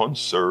to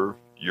conserve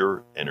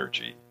your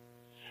energy.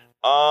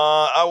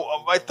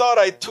 I thought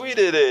I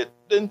tweeted it.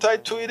 Didn't I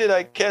tweet it?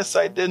 I guess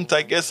I didn't.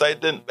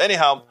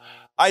 Anyhow,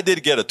 I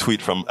did get a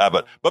tweet from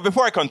Abbott. But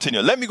before I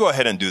continue, let me go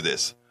ahead and do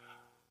this.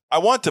 I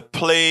want to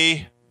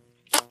play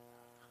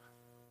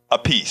a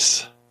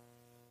piece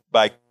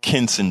by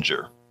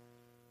Kinzinger.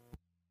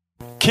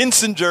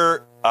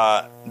 Kinzinger,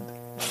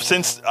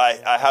 since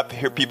I have to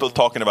hear people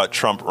talking about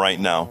Trump right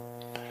now,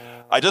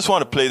 I just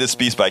want to play this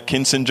piece by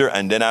Kinzinger,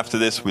 and then after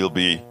this, we'll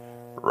be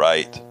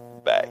right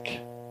back.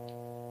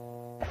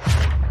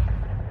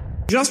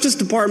 Justice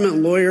Department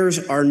lawyers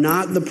are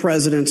not the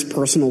president's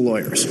personal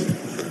lawyers.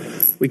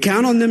 We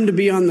count on them to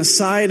be on the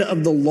side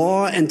of the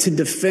law and to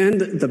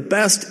defend the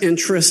best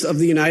interest of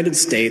the United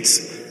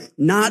States,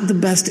 not the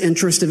best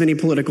interest of any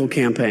political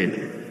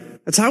campaign.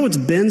 That's how it's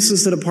been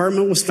since the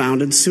department was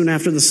founded soon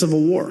after the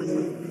Civil War.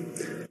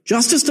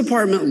 Justice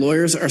Department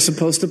lawyers are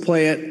supposed to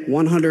play it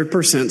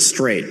 100%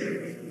 straight.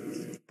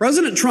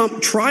 President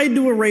Trump tried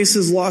to erase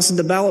his loss at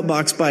the ballot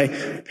box by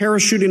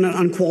parachuting an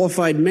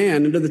unqualified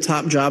man into the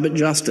top job at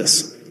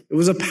Justice. It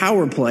was a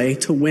power play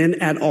to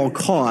win at all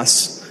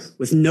costs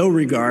with no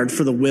regard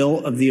for the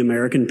will of the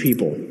American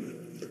people.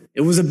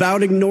 It was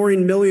about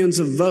ignoring millions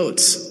of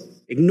votes.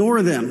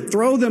 Ignore them,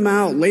 throw them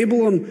out,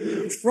 label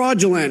them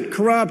fraudulent,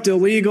 corrupt,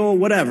 illegal,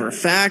 whatever.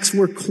 Facts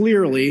were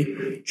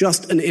clearly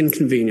just an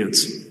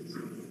inconvenience.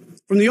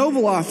 From the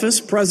Oval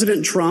Office,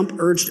 President Trump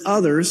urged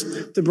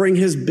others to bring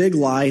his big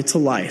lie to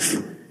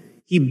life.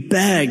 He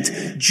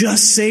begged,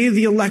 just say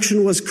the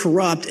election was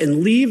corrupt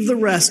and leave the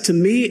rest to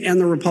me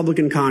and the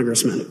Republican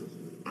congressman.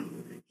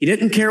 He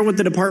didn't care what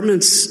the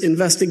department's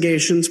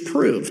investigations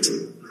proved.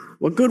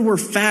 What good were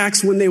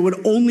facts when they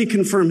would only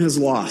confirm his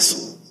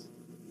loss?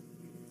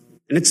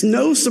 And it's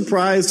no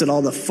surprise that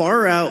all the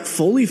far-out,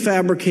 fully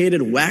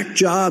fabricated, whack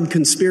job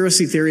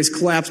conspiracy theories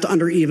collapsed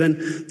under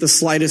even the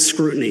slightest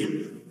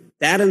scrutiny.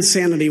 That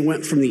insanity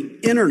went from the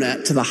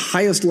internet to the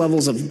highest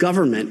levels of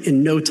government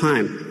in no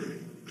time.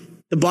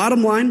 The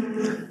bottom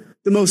line,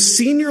 the most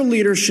senior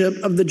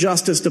leadership of the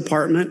Justice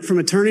Department, from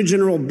Attorney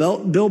General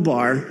Bill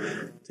Barr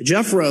to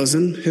Jeff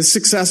Rosen, his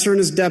successor and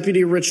his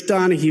deputy Rich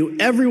Donahue,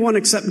 everyone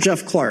except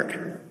Jeff Clark,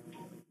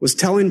 was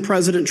telling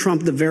President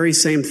Trump the very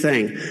same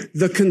thing.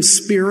 The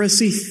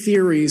conspiracy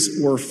theories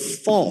were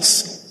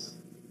false.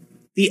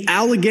 The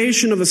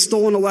allegation of a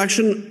stolen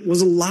election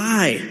was a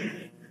lie.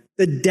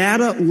 The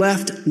data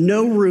left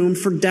no room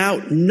for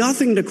doubt,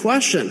 nothing to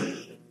question.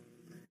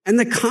 And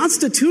the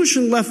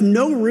Constitution left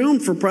no room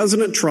for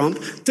President Trump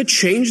to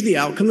change the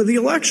outcome of the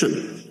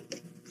election.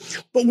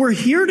 But we're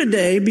here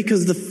today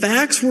because the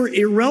facts were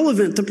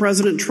irrelevant to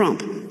President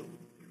Trump.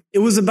 It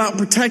was about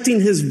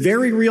protecting his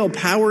very real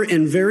power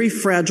and very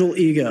fragile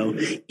ego,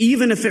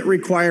 even if it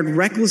required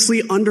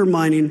recklessly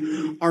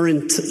undermining our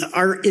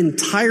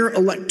entire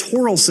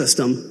electoral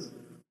system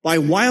by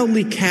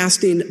wildly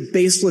casting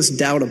baseless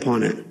doubt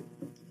upon it.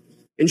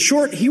 In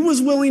short, he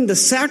was willing to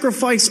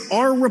sacrifice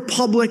our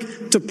republic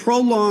to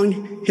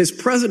prolong his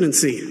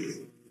presidency.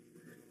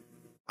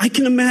 I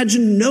can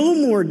imagine no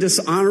more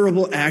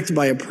dishonorable act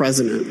by a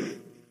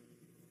president.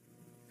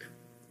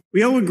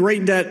 We owe a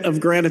great debt of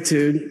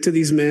gratitude to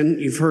these men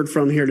you've heard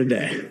from here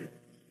today.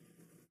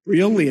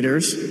 Real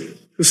leaders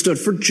who stood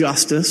for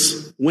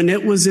justice when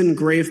it was in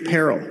grave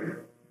peril,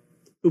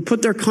 who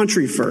put their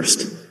country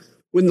first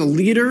when the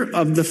leader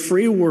of the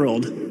free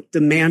world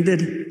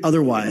demanded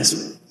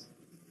otherwise.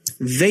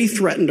 They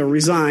threatened to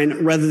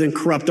resign rather than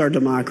corrupt our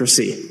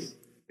democracy.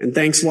 And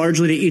thanks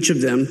largely to each of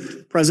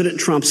them, President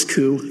Trump's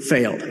coup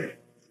failed.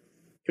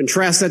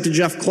 Contrast that to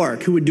Jeff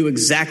Clark, who would do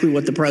exactly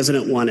what the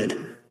president wanted.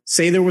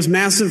 Say there was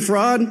massive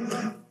fraud,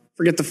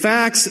 forget the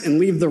facts, and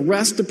leave the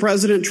rest to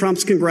President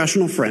Trump's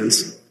congressional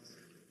friends.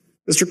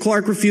 Mr.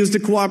 Clark refused to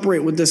cooperate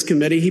with this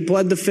committee. He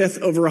pled the fifth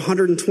over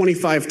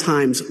 125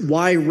 times.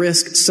 Why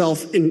risk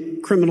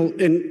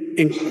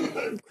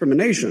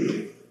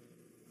self-incrimination?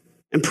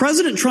 And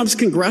President Trump's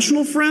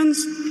congressional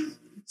friends,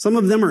 some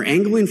of them are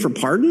angling for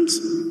pardons.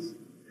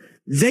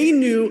 They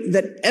knew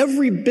that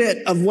every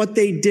bit of what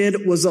they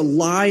did was a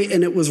lie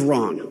and it was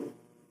wrong.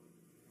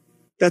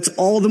 That's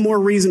all the more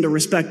reason to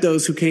respect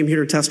those who came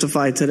here to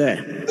testify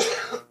today.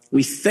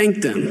 We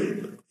thank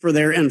them for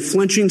their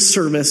unflinching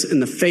service in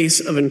the face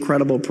of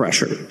incredible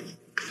pressure.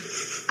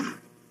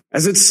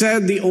 As it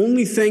said, the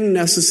only thing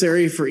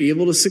necessary for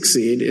evil to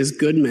succeed is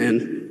good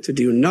men to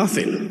do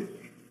nothing.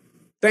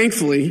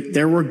 Thankfully,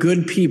 there were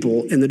good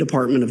people in the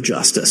Department of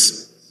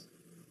Justice.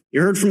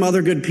 You heard from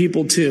other good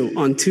people, too,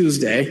 on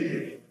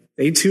Tuesday.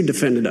 They, too,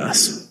 defended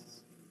us.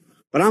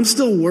 But I'm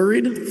still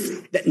worried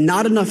that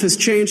not enough has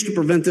changed to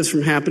prevent this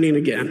from happening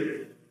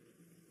again.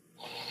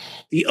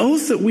 The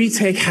oath that we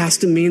take has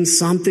to mean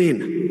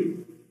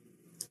something.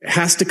 It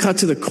has to cut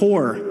to the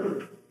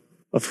core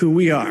of who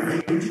we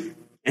are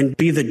and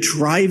be the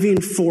driving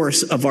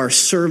force of our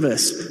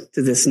service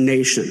to this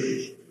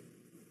nation.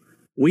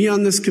 We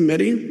on this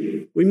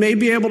committee, we may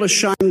be able to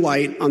shine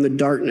light on the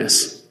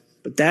darkness,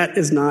 but that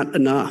is not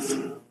enough.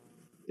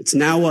 It's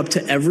now up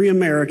to every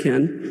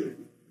American,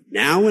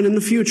 now and in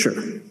the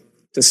future,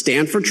 to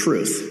stand for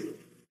truth,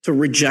 to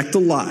reject the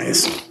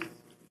lies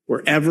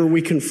wherever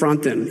we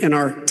confront them, in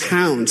our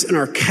towns, in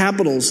our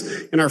capitals,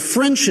 in our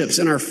friendships,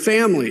 in our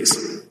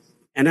families,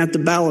 and at the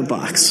ballot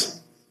box,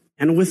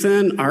 and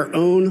within our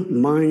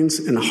own minds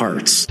and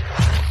hearts.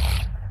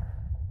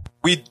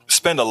 We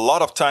spend a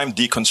lot of time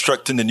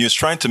deconstructing the news,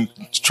 trying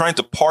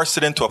to parse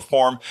it into a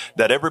form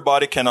that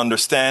everybody can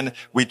understand.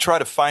 We try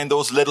to find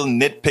those little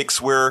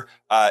nitpicks where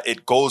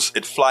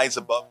it flies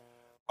above.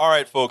 All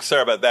right, folks,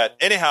 sorry about that.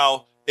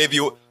 Anyhow, if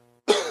you,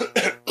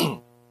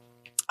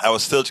 I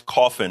was still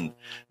coughing.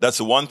 That's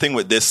the one thing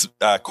with this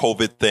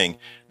COVID thing.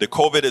 The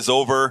COVID is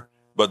over,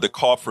 but the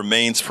cough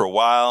remains for a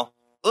while.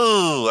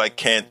 Oh, I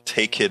can't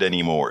take it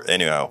anymore.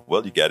 Anyhow,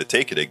 well, you got to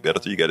take it.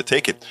 Egberto, you got to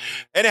take it.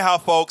 Anyhow,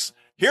 folks,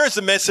 here's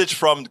a message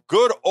from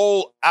good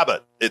old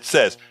Abbott. It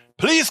says,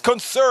 please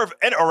conserve,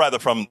 or rather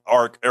from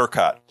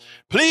ERCOT.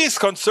 Please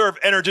conserve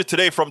energy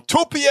today from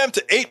 2 p.m.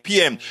 to 8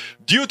 p.m.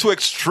 due to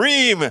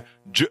extreme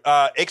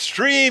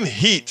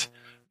heat,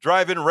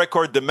 driving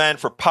record demand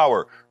for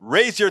power.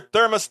 Raise your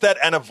thermostat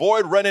and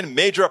avoid running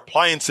major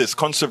appliances.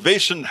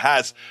 Conservation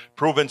has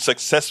proven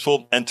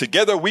successful, and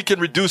together we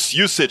can reduce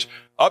usage.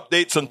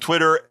 Updates on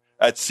Twitter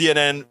at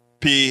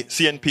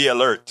CNP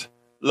Alert.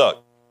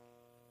 Look,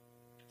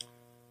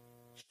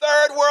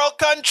 third world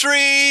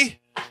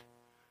country.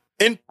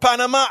 In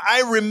Panama,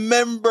 I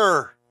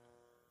remember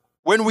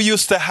when we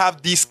used to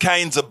have these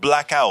kinds of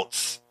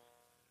blackouts.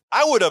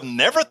 I would have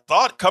never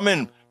thought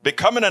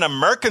becoming an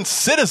American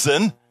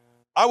citizen,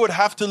 I would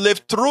have to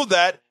live through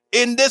that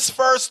in this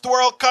first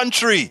world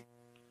country.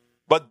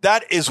 But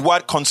that is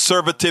what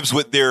conservatives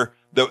with their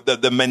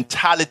the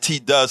mentality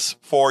does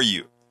for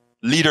you.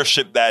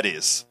 Leadership, that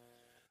is.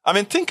 I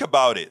mean, think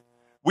about it.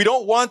 We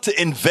don't want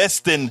to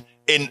invest in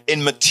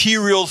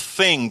material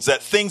things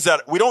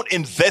that we don't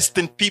invest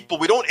in people.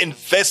 We don't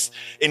invest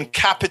in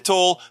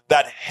capital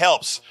that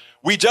helps.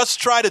 We just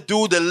try to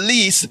do the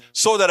least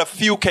so that a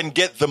few can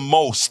get the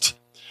most.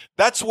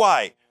 That's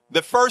why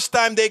the first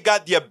time they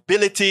got the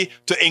ability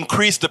to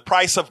increase the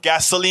price of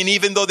gasoline,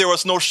 even though there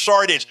was no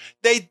shortage,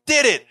 they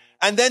did it.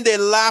 And then they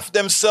laughed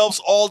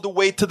themselves all the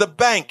way to the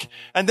bank.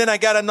 And then I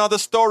got another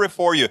story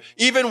for you.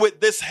 Even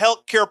with this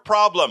healthcare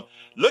problem,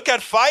 look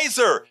at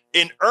Pfizer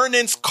in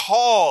earnings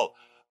call.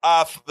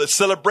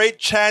 Celebrate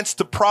chance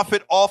to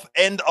profit off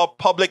end of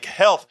public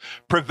health.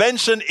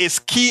 Prevention is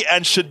key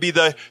and should be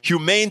the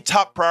humane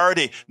top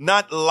priority,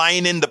 not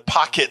lining the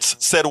pockets,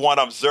 said one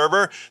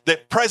observer. The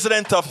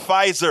president of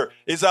Pfizer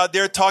is out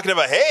there talking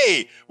about,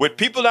 hey, with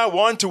people not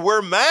wanting to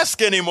wear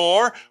masks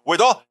anymore,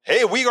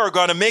 hey, we are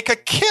going to make a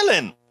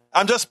killing.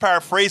 I'm just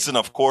paraphrasing,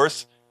 of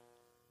course.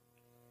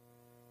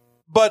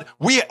 But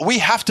we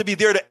have to be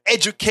there to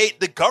educate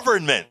the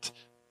government.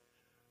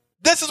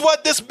 This is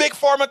what this big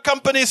pharma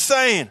company is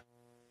saying.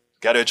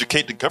 Got to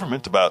educate the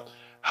government about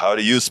how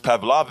to use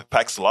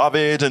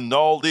Paxlovid and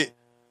all the...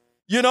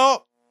 You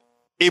know,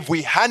 if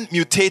we hadn't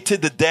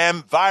mutated the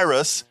damn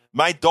virus,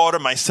 my daughter,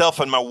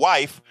 myself, and my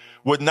wife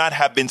would not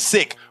have been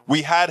sick.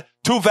 We had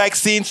 2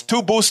 vaccines,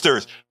 2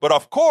 boosters. But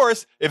of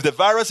course, if the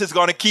virus is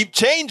going to keep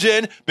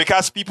changing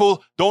because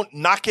people don't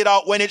knock it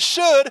out when it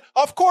should,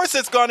 of course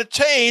it's going to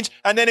change,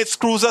 and then it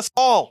screws us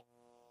all.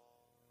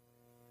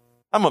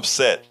 I'm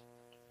upset.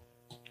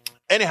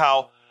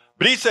 Anyhow,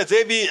 Bree says,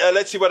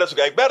 let's see what else we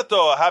got.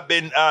 Egberto have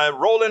been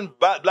rolling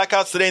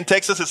blackouts today in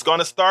Texas. It's going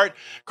to start.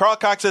 Carl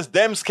Cox says,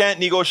 Dems can't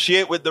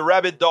negotiate with the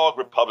rabid dog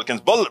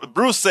Republicans.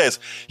 Bruce says,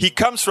 he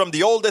comes from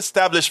the old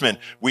establishment.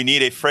 We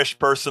need a fresh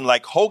person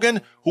like Hogan,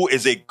 who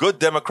is a good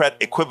Democrat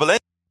equivalent.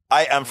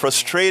 I am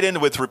frustrated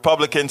with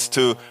Republicans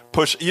to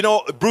push. You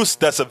know, Bruce,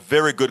 that's a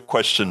very good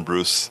question,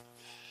 Bruce.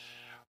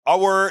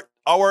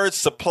 Our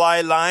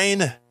supply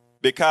line,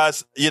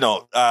 because,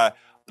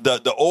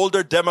 the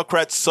older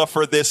Democrats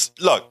suffer this.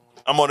 Look,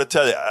 I'm going to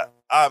tell you,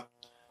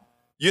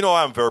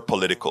 I'm very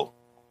political.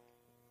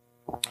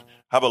 I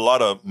have a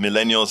lot of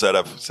millennials that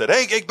have said,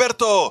 hey,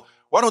 Egberto,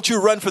 why don't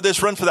you run for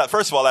this, run for that?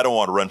 First of all, I don't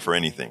want to run for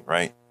anything,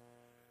 right?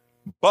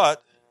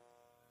 But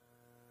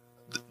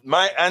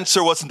my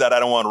answer wasn't that I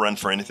don't want to run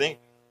for anything.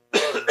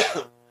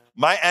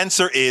 My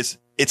answer is,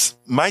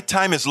 my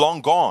time is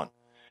long gone.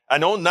 I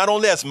know not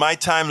only is my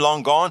time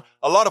long gone,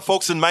 a lot of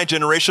folks in my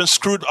generation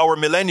screwed our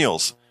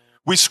millennials.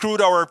 We screwed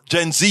our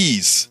Gen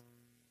Zs.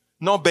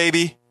 No,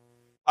 baby.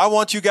 I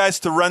want you guys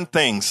to run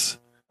things.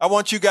 I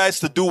want you guys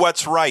to do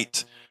what's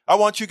right. I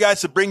want you guys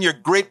to bring your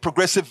great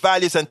progressive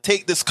values and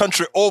take this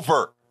country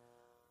over.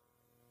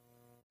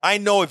 I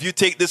know if you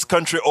take this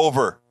country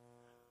over,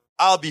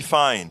 I'll be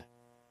fine.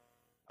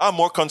 I'm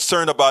more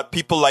concerned about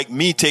people like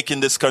me taking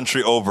this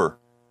country over.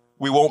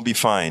 We won't be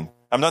fine.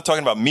 I'm not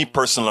talking about me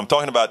personally. I'm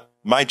talking about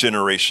my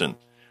generation.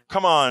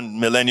 Come on,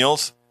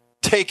 millennials.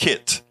 Take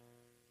it.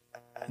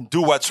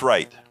 Do what's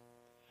right.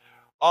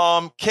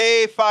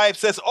 K5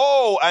 says,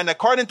 and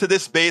according to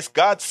this base,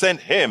 God sent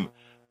him.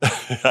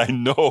 I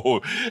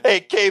know.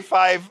 Hey,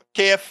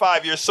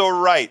 KF5, you're so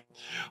right.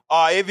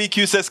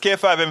 AVQ says,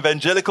 KF5,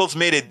 evangelicals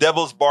made a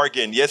devil's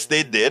bargain. Yes,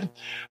 they did.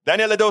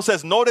 Daniel Edo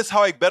says, notice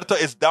how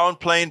Egberto is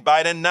downplaying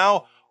Biden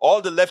now. All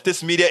the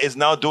leftist media is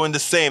now doing the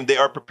same. They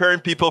are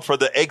preparing people for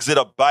the exit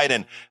of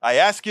Biden. I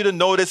ask you to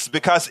notice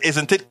because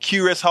isn't it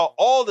curious how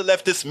all the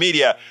leftist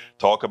media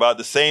talk about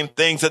the same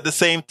things at the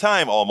same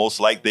time, almost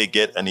like they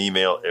get an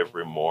email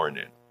every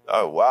morning.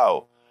 Oh,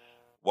 wow.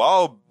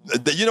 Wow.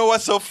 You know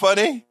what's so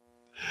funny?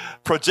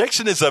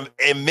 Projection is an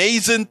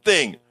amazing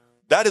thing.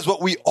 That is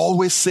what we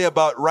always say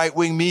about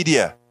right-wing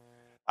media.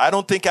 I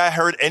don't think I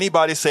heard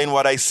anybody saying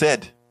what I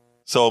said.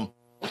 So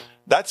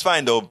that's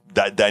fine, though,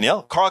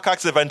 Danielle. Carl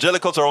Cox,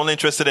 evangelicals are only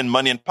interested in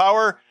money and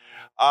power.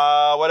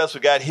 What else we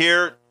got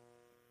here?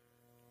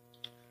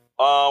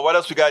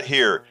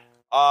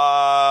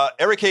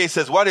 Eric Hayes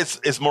says, what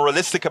is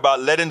moralistic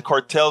about letting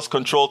cartels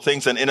control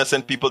things and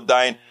innocent people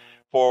dying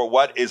for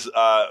what is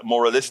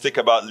moralistic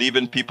about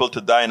leaving people to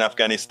die in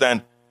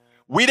Afghanistan?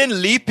 We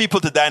didn't leave people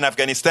to die in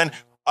Afghanistan.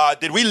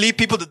 Did we leave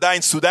people to die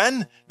in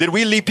Sudan? Did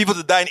we leave people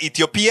to die in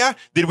Ethiopia?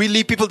 Did we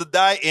leave people to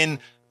die in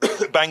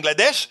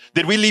Bangladesh?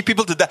 Did we leave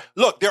people to die?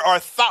 Look, there are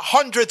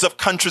hundreds of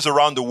countries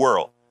around the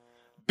world.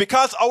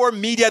 Because our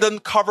media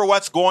doesn't cover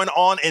what's going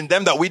on in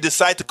them, that we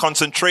decide to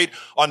concentrate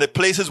on the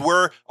places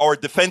where our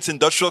defense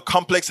industrial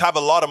complex have a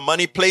lot of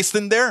money placed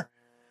in there.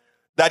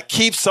 That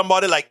keeps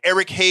somebody like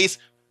Eric Hayes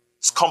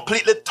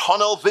completely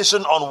tunnel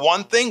vision on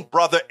one thing.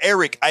 Brother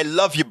Eric, I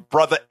love you.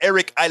 Brother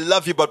Eric, I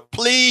love you. But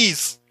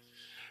please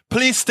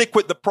stick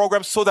with the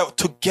program so that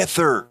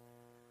together,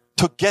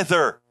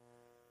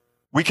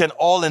 we can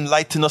all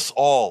enlighten us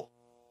all.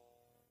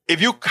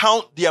 If you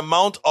count the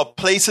amount of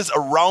places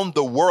around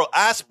the world,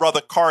 ask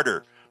Brother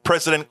Carter,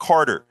 President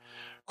Carter.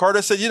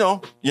 Carter said, you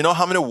know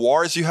how many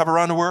wars you have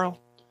around the world?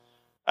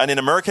 And in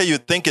America,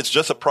 you'd think it's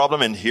just a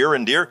problem in here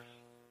and there.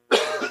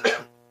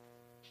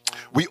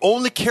 We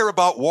only care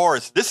about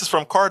wars. This is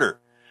from Carter.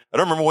 I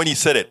don't remember when he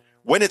said it.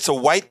 When it's a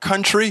white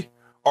country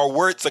or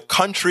where it's a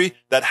country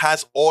that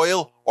has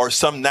oil or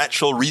some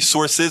natural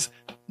resources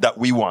that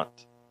we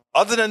want.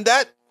 Other than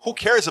that, who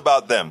cares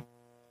about them?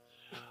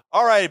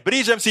 All right.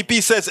 Bridge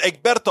MCP says,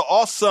 Egberto,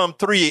 awesome.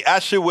 3.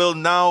 Ashley will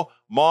now.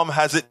 Mom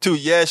has it too.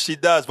 Yes, she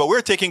does. But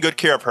we're taking good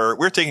care of her.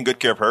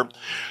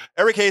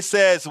 Eric Hayes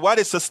says, what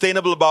is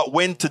sustainable about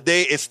wind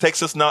today is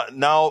Texas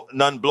now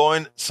none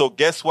blowing. So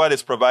guess what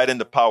is providing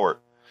the power?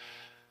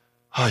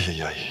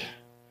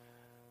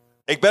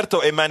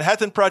 Egberto, a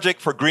Manhattan Project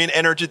for green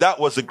energy, that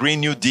was the Green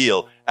New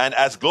Deal. And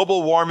as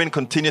global warming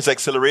continues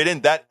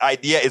accelerating, that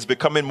idea is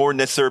becoming more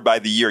necessary by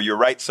the year. You're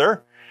right,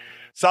 sir.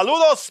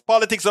 Saludos,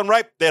 Politics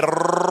Unripe de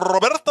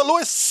Roberto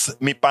Luis,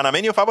 mi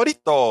panameño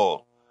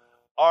favorito.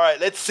 All right,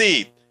 let's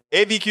see.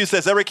 AVQ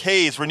says, Eric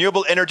Hayes,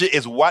 renewable energy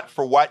is watt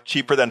for watt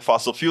cheaper than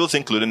fossil fuels,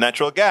 including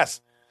natural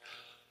gas.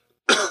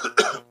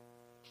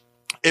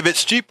 If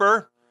it's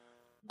cheaper,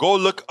 go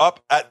look up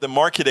at the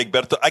market,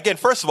 Egberto. Again,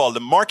 first of all, the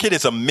market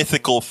is a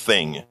mythical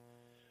thing.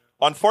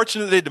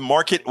 Unfortunately, the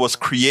market was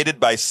created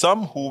by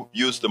some who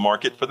use the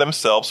market for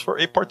themselves for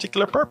a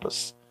particular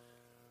purpose.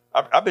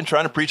 I've been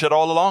trying to preach it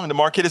all along. The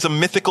market is a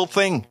mythical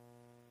thing.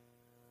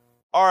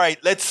 All right,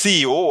 let's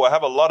see. Oh, I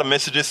have a lot of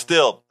messages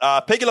still.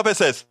 Peggy Lopez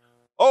says,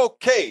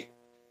 okay.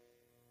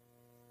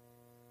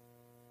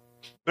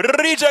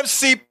 Bridge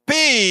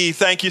MCP,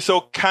 thank you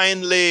so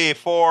kindly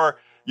for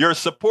your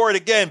support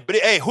again.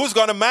 Hey, who's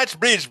going to match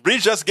Bridge?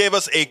 Bridge just gave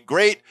us a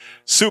great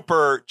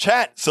super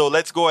chat. So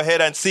let's go ahead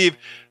and see if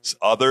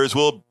others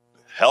will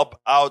help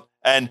out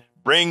and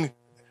raise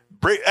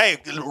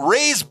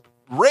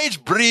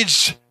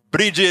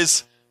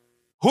Bridges.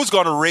 Who's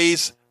going to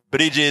raise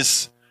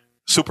Bridges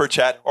super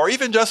chat or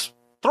even just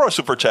throw a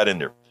super chat in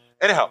there?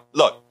 Anyhow,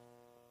 look.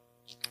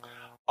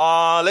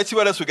 Let's see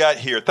what else we got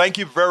here. Thank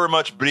you very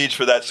much, Bridge,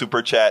 for that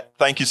super chat.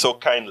 Thank you so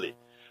kindly.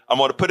 I'm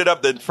going to put it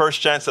up the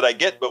first chance that I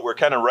get, but we're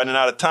kind of running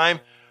out of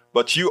time.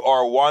 But you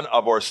are one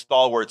of our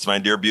stalwarts, my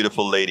dear,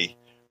 beautiful lady.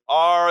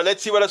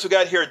 Let's see what else we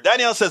got here.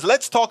 Danielle says,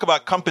 let's talk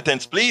about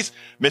competence, please.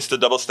 Mr.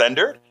 Double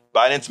Standard,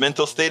 Biden's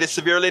mental state is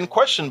severely in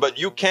question, but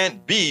you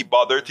can't be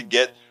bothered to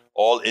get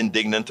all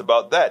indignant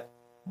about that.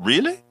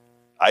 Really?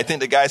 I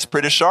think the guy's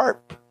pretty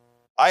sharp.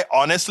 I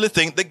honestly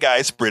think the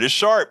guy's pretty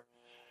sharp.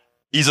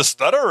 He's a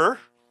stutterer,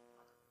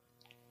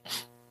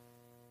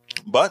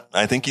 but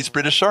I think he's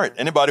pretty sharp.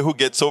 Anybody who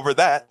gets over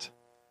that,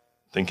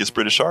 I think he's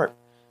pretty sharp.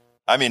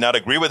 I may not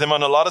agree with him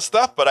on a lot of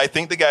stuff, but I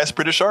think the guy's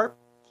pretty sharp.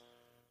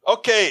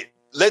 Okay,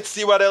 let's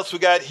see what else we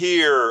got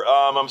here.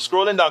 I'm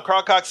scrolling down.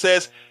 Carl Cox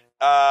says,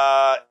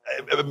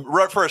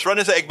 first, run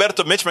into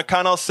Egberto. Mitch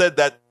McConnell said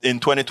that in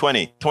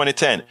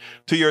 2010,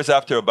 2 years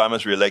after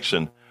Obama's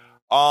reelection.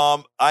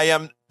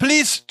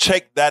 Please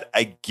check that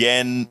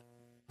again.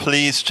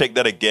 Please check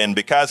that again,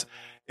 because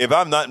if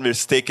I'm not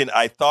mistaken,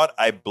 I thought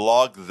I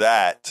blogged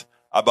that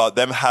about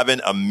them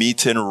having a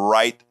meeting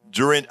right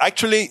during,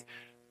 actually,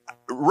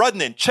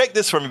 Rudnin, check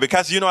this for me,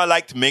 because I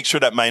like to make sure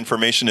that my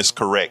information is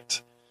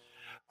correct.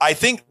 I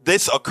think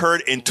this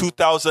occurred in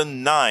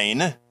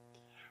 2009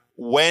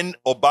 when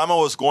Obama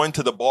was going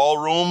to the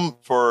ballroom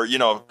for,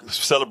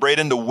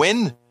 celebrating the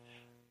win.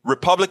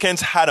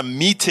 Republicans had a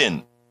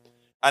meeting.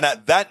 And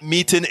at that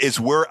meeting is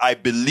where I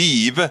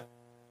believe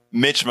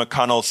Mitch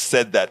McConnell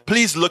said that.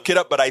 Please look it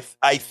up, but I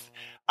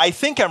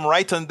think I'm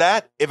right on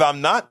that. If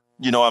I'm not,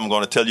 I'm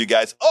going to tell you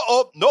guys,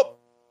 nope.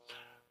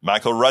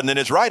 Michael Rudnin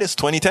is right. It's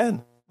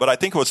 2010. But I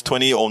think it was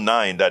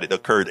 2009 that it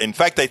occurred. In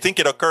fact, I think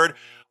it occurred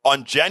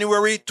on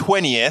January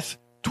 20th,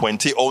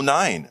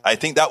 2009. I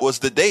think that was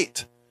the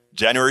date.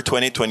 January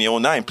 20,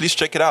 2009. Please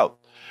check it out.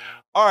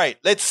 All right,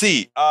 let's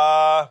see.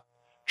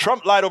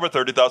 Trump lied over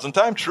 30,000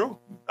 times. True.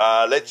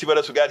 Let's see what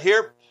else we got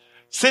here.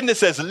 Sydney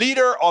says,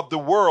 leader of the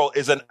world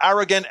is an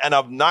arrogant and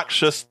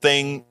obnoxious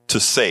thing to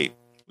say.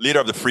 Leader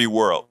of the free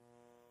world.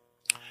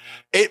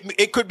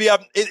 It could be,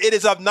 it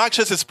is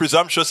obnoxious, it's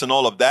presumptuous and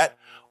all of that.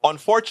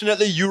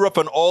 Unfortunately, Europe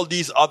and all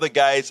these other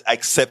guys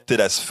accept it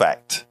as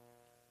fact.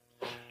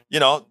 You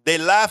know, they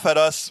laugh at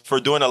us for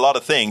doing a lot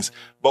of things,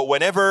 but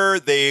whenever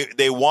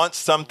they want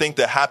something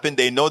to happen,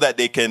 they know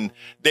they can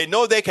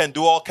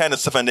do all kind of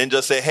stuff and then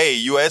just say, hey,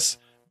 US,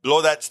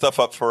 blow that stuff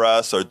up for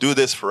us or do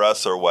this for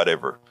us or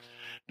whatever.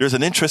 There's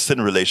an interesting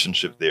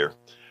relationship there.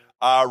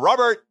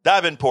 Robert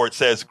Davenport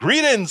says,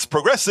 greetings,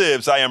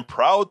 progressives. I am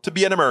proud to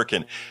be an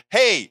American.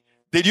 Hey,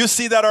 did you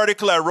see that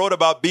article I wrote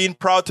about being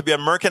proud to be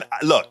American?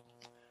 Look,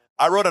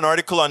 I wrote an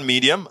article on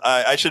Medium.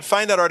 I should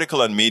find that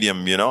article on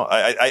Medium, you know.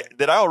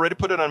 Did I already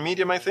put it on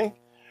Medium, I think?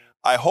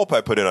 I hope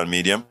I put it on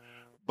Medium.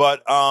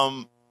 But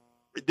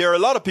there are a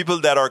lot of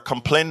people that are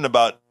complaining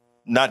about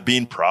not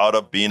being proud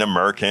of being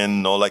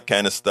American, all that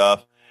kind of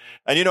stuff.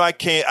 And, you know,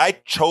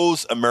 I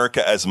chose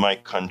America as my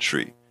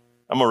country.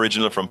 I'm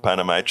originally from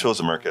Panama. I chose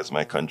America as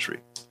my country.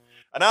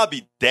 And I'll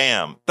be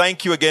damned.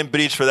 Thank you again,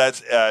 Breach, for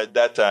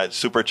that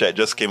super chat.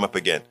 Just came up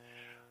again.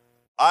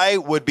 I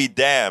would be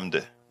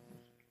damned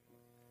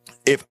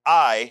if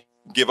I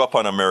give up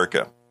on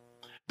America.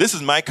 This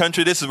is my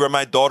country. This is where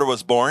my daughter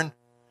was born.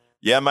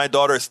 Yeah, my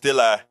daughter is still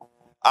a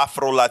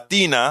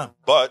Afro-Latina,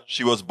 but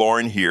she was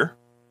born here.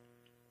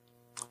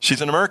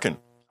 She's an American.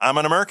 I'm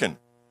an American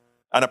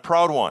and a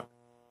proud one.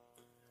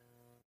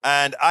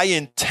 And I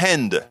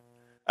intend,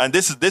 and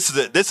this is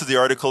the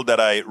article that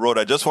I wrote.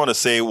 I just want to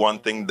say one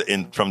thing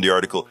from the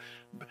article.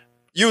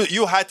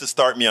 You had to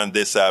start me on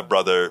this,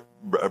 brother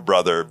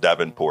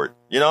Davenport.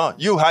 You know,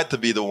 you had to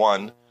be the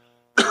one.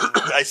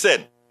 I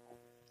said,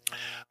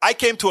 I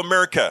came to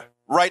America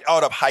right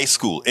out of high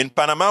school. In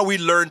Panama, we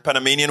learned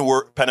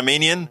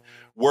Panamanian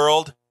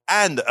world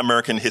and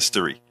American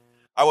history.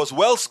 I was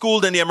well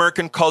schooled in the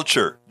American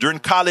culture. During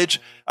college,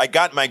 I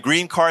got my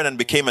green card and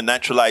became a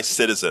naturalized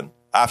citizen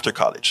after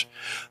college.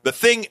 The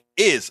thing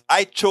is,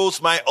 I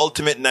chose my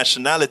ultimate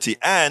nationality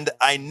and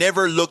I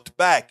never looked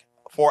back,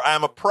 for I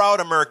am a proud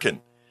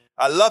American.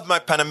 I love my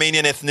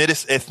Panamanian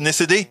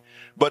ethnicity,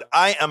 but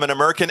I am an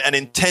American and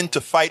intend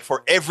to fight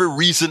for every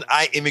reason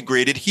I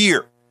immigrated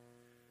here.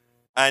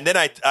 And then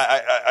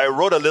I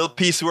wrote a little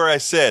piece where I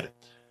said,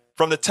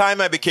 from the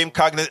time I became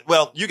cognizant,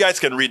 well, you guys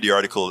can read the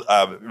article.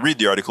 Read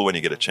the article when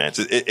you get a chance.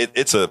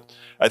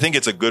 I think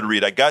it's a good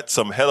read. I got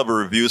some hell of a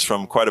reviews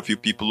from quite a few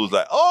people who's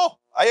like, oh,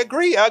 I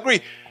agree.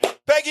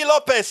 Peggy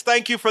Lopez,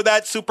 thank you for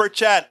that super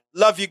chat.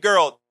 Love you,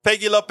 girl.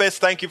 Peggy Lopez,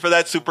 thank you for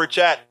that super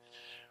chat.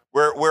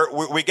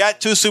 We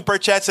got 2 super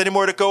chats. Any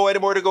more to go?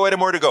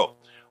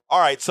 All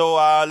right, so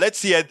let's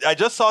see. I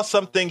just saw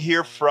something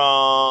here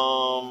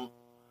from.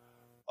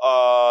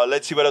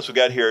 Let's see what else we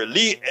got here.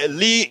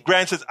 Lee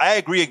Grant says, I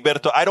agree,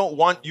 Egberto. I don't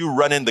want you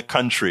running the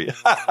country.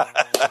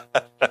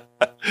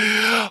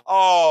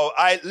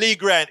 Lee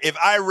Grant, if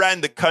I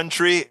ran the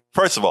country,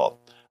 first of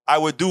all, I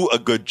would do a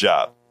good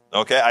job.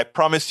 Okay, I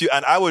promise you,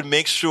 and I would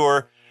make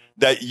sure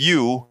that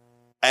you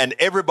and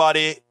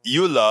everybody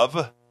you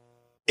love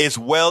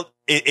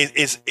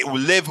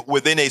live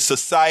within a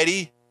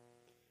society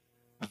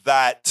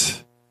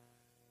that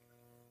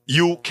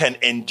you can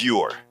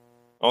endure.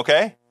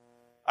 Okay?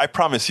 I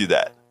promise you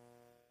that.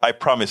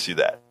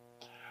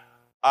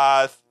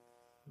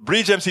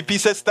 Breach MCP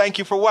says, thank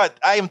you for what?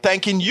 I am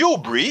thanking you,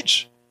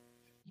 Breach.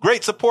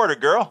 Great supporter,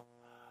 girl.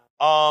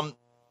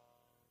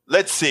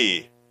 Let's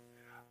see.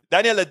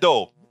 Daniel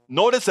Ledo,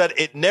 notice that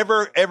it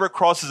never ever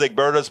crosses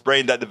Egberto's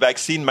brain that the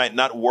vaccine might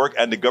not work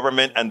and the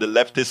government and the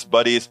leftist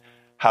buddies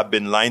have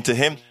been lying to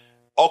him.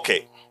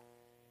 Okay.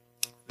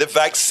 The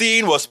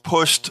vaccine was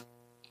pushed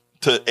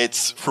to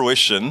its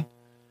fruition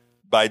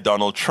by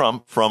Donald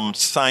Trump from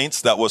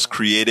science that was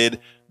created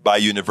by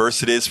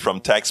universities from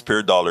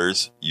taxpayer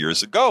dollars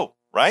years ago,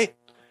 right?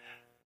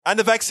 And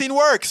the vaccine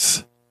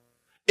works.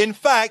 In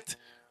fact,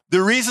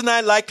 the reason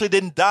I likely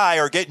didn't die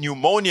or get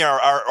pneumonia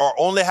or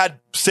only had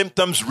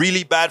symptoms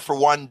really bad for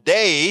one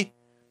day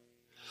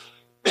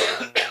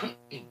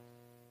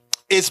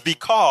is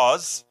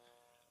because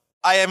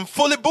I am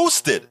fully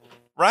boosted,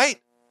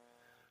 right?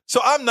 So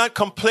I'm not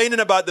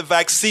complaining about the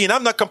vaccine.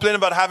 I'm not complaining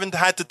about having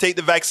had to take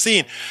the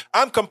vaccine.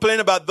 I'm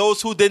complaining about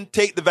those who didn't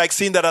take the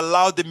vaccine that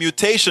allowed the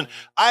mutation.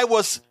 I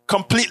was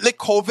completely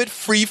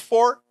COVID-free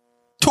for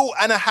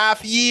 2.5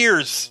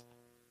 years.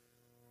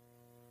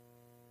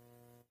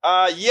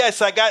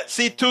 Yes, I got,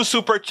 2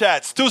 super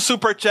chats. 2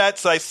 super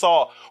chats I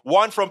saw.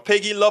 One from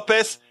Peggy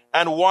Lopez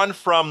and one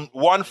from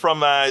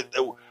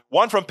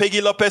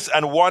Peggy Lopez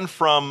and one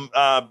from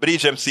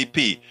Bridge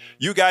MCP.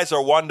 You guys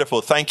are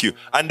wonderful. Thank you.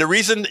 And the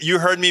reason you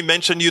heard me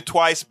mention you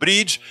twice,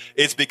 Bridge,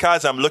 is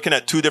because I'm looking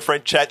at 2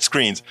 different chat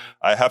screens.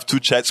 I have 2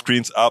 chat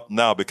screens up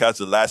now because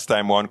the last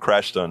time one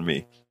crashed on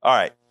me. All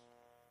right.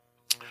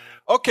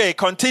 Okay,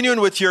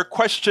 continuing with your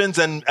questions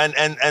and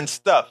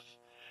stuff.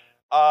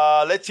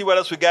 Let's see what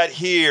else we got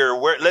here.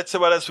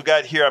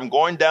 I'm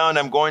going down.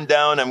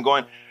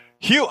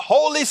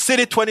 Holy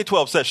City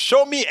 2012 says,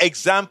 show me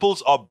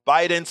examples of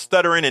Biden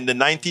stuttering in the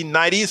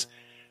 1990s.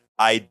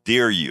 I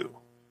dare you.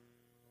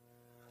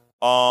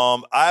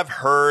 I've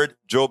heard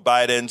Joe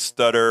Biden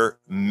stutter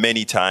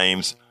many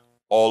times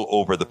all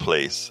over the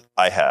place.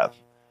 I have.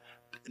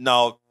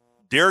 Now,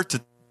 dare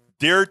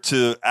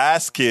to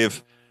ask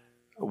if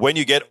when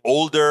you get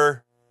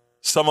older,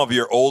 some of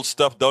your old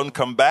stuff don't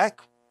come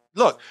back.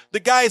 Look, the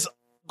guy's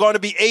going to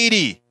be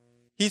 80.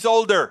 He's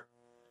older.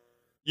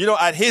 You know,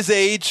 at his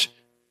age,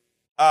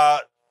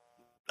 I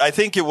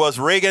think it was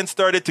Reagan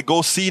started to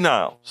go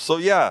senile. So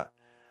yeah,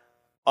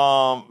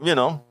 you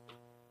know,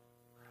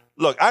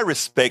 look, I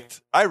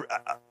respect.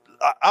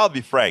 I'll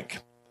be frank.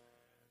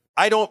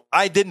 I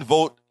didn't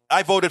vote.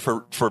 I voted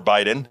for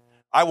Biden.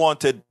 I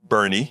wanted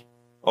Bernie.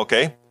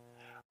 Okay,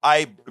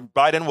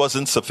 Biden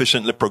wasn't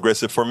sufficiently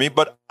progressive for me,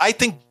 but I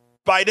think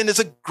Biden is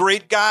a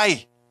great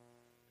guy.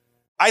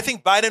 I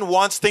think Biden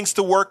wants things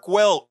to work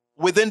well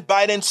within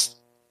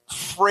Biden's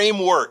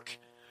framework.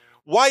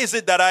 Why is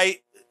it that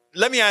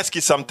let me ask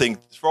you something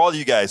for all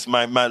you guys,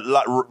 my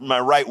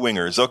right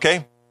wingers,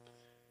 okay?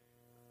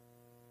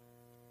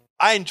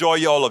 I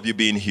enjoy all of you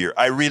being here.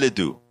 I really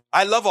do.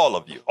 I love all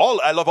of you.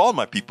 I love all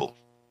my people.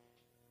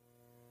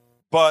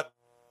 And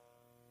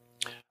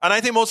I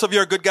think most of you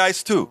are good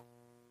guys too.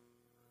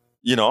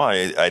 You know,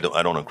 I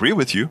don't agree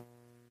with you,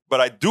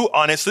 but I do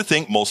honestly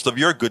think most of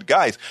you are good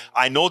guys.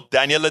 I know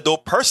Daniel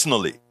Ledo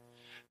personally.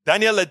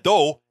 Daniel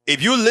Ledo,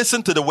 if you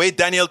listen to the way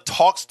Daniel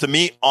talks to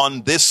me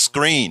on this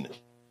screen,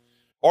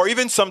 or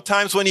even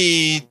sometimes when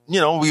he, you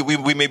know,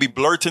 we may be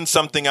blurting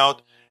something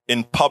out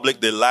in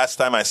public the last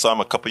time I saw him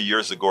a couple of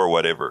years ago or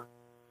whatever,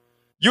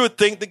 you would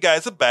think the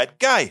guy's a bad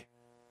guy.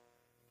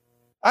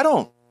 I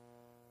don't.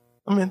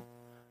 I mean,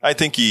 I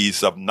think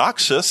he's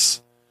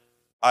obnoxious.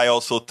 I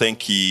also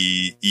think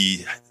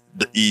he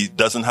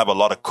doesn't have a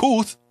lot of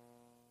couth.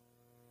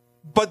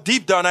 But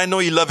deep down, I know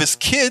he loves his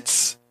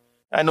kids.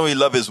 I know he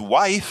loves his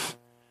wife.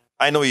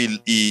 I know he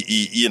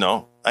you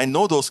know, I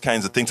know those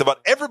kinds of things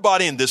about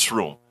everybody in this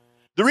room.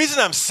 The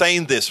reason I'm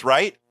saying this,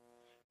 right,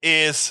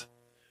 is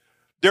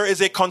there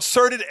is a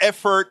concerted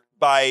effort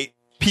by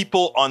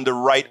people on the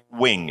right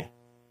wing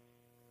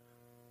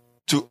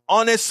to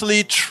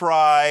honestly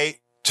try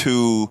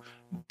to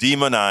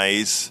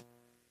demonize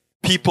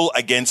people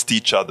against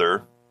each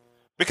other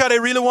because they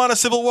really want a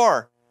civil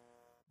war.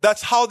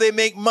 That's how they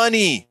make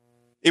money.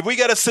 If we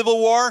get a civil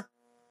war,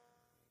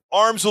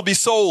 arms will be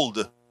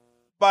sold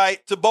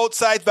to both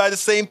sides by the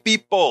same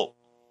people.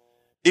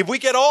 If we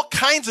get all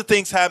kinds of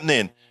things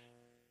happening,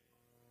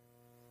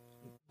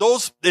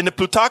 those in the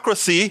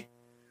plutocracy,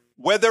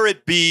 whether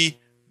it be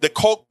the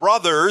Koch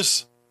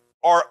brothers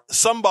or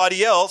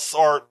somebody else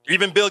or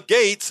even Bill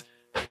Gates,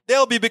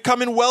 they'll be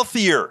becoming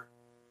wealthier.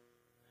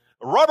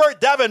 Robert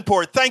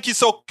Davenport, thank you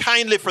so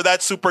kindly for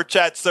that super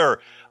chat,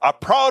 sir. A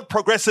proud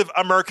progressive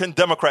American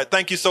Democrat.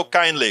 Thank you so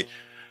kindly.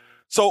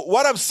 So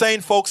what I'm saying,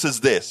 folks,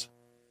 is this.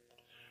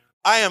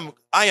 I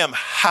am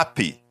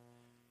happy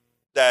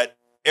that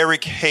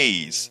Eric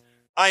Hayes,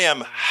 I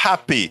am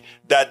happy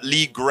that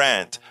Lee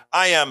Grant,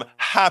 I am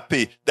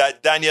happy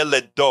that Daniel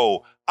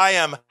Ledo, I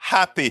am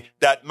happy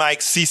that Mike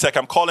Cisak.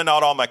 I'm calling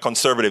out all my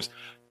conservatives.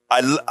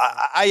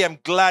 I am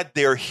glad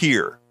they're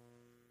here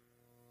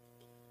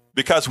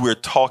because we're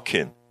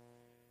talking.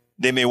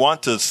 They may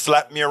want to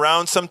slap me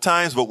around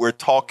sometimes, but we're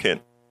talking.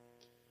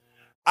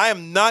 I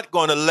am not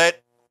going to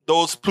let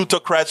those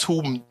plutocrats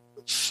who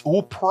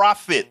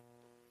profit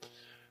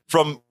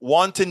from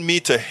wanting me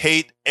to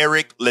hate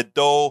Eric,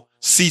 Ledo,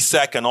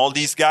 Cisak, and all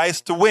these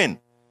guys to win.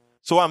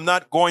 So I'm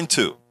not going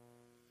to.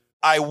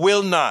 I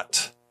will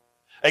not.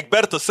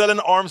 Egberto, selling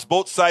arms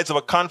both sides of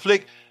a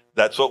conflict.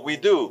 That's what we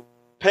do.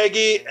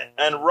 Peggy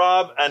and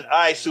Rob and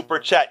I super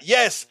chat.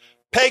 Yes,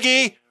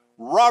 Peggy,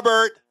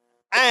 Robert,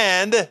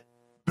 and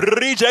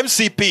Bridge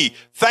MCP.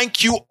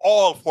 Thank you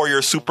all for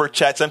your super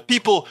chats. And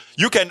people,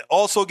 you can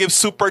also give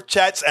super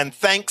chats and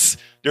thanks.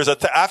 There's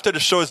after the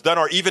show is done,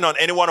 or even on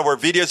any one of our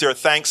videos, there are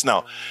thanks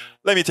now.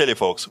 Let me tell you,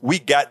 folks, we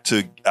got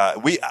to.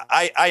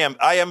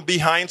 I am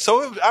behind.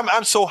 So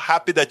I'm so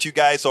happy that you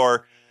guys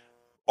are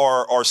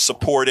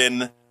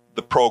supporting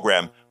the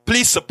program.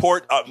 Please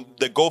support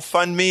the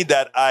GoFundMe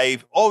that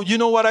oh, you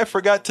know what I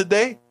forgot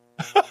today?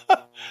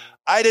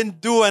 I didn't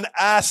do an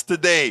ask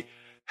today.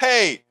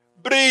 Hey,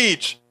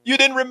 Breach, you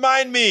didn't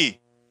remind me.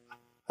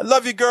 I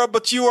love you, girl,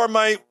 but you are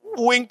my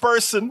wing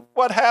person.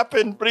 What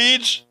happened,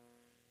 Breach?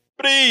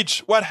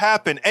 Breach, what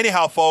happened?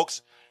 Anyhow,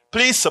 folks,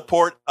 please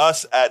support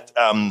us at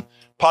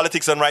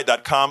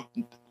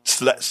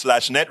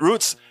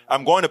politicsandright.com/netroots.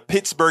 I'm going to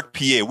Pittsburgh,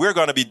 PA. We're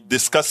going to be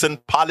discussing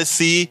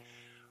policy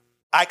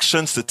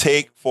actions to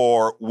take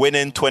for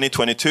winning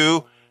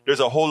 2022. There's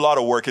a whole lot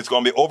of work. It's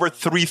going to be over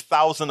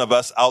 3,000 of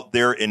us out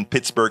there in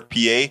Pittsburgh,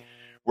 PA.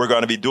 We're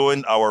going to be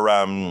doing our,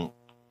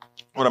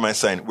 what am I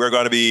saying? We're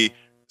going to be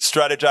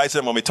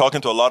strategizing when we're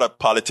talking to a lot of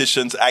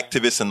politicians,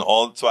 activists, and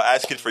all. So I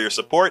ask you for your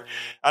support.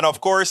 And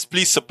of course,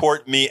 please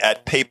support me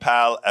at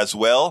PayPal as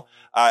well.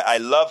 I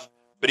love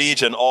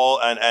Bridge and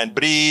all, and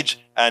Bridge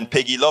and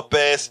Peggy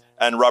Lopez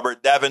and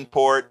Robert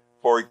Davenport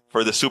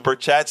for the super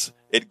chats.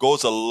 It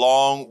goes a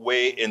long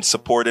way in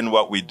supporting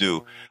what we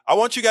do. I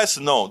want you guys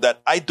to know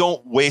that I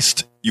don't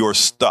waste your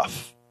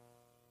stuff.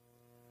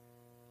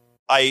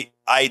 I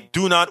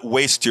do not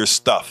waste your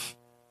stuff.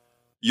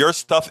 Your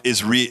stuff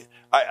is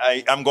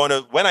I'm going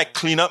to, when I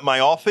clean up my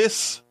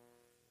office,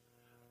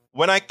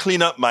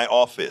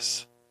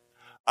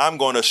 I'm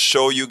going to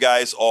show you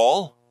guys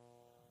all,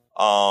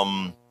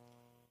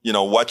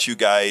 what you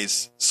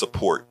guys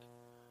support.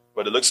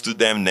 But it looks too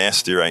damn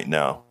nasty right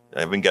now.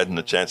 I haven't gotten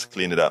a chance to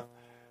clean it up.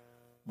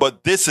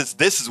 But this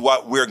is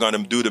what we're going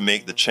to do to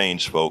make the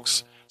change,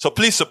 folks. So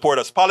please support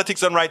us.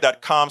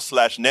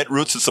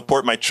 politicsdoneright.com/netroots to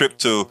support my trip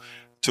to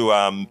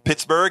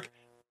Pittsburgh,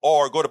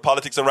 or go to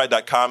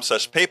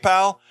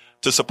politicsdoneright.com/PayPal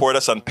to support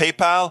us on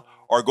PayPal,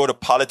 or go to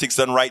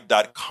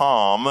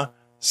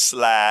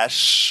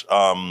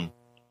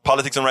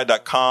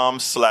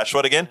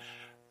politicsdoneright.com/what again?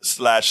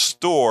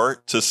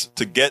 /store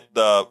to get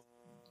the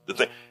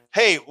thing.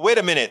 Hey, wait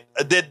a minute.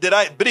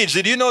 Bridge,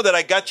 did you know that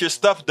I got your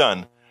stuff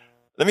done?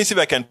 Let me see if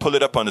I can pull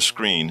it up on the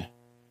screen.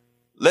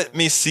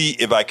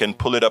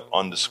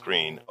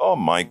 Oh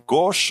my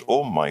gosh.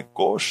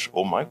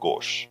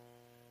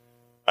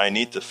 I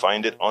need to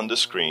find it on the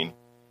screen.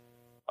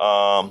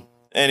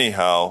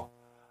 Anyhow,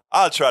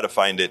 I'll try to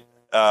find it.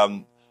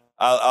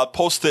 I'll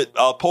post it.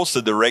 I'll post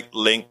a direct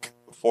link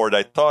for it.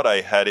 I thought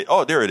I had it.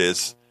 Oh, there it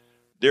is.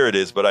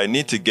 But I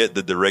need to get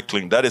the direct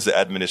link. That is the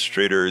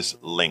administrator's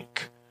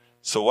link.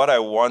 So what I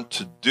want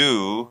to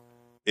do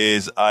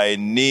is I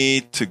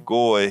need to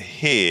go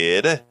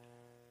ahead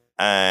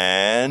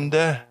and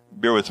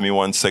bear with me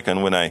 1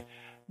 second when I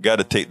got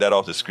to take that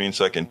off the screen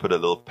so I can put a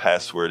little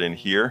password in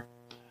here.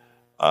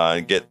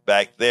 Get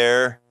back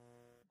there,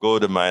 go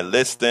to my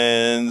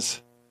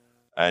listings,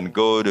 and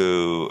go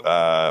to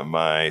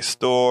my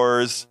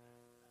stores.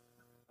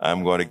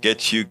 I'm going to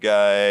get you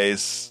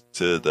guys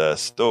to the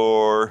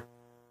store.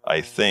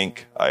 I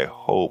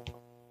hope.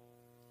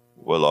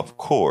 Well, of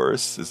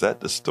course. Is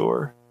that the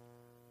store?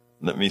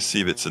 Let me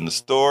see if it's in the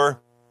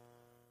store.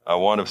 I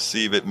want to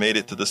see if it made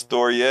it to the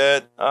store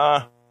yet.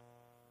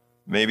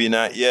 Maybe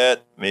not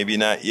yet.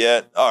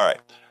 All right.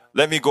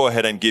 Let me go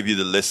ahead and give you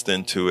the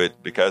listing to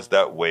it, because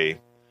that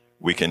way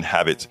we can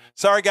have it.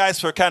 Sorry, guys,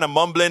 for kind of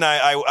mumbling.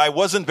 I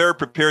wasn't very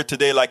prepared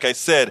today. Like I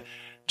said,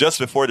 just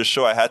before the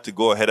show, I had to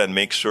go ahead and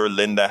make sure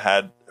Linda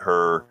had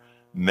her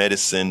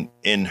medicine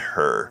in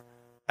her.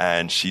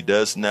 And she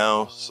does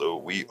now, so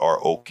we are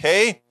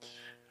okay.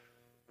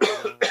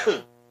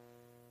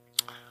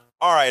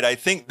 All right, I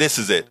think this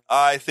is it.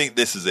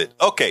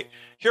 Okay,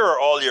 here are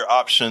all your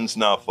options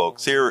now,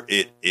 folks. Here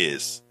it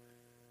is.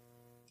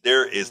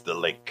 There is the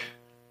link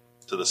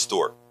to the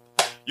store.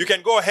 You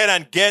can go ahead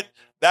and get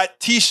that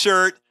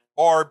T-shirt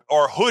or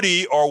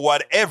hoodie or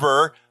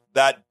whatever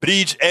that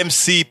Bridge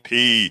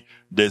MCP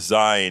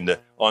designed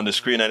on the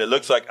screen. And it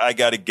looks like I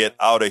got to get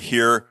out of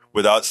here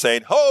without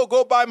saying, oh,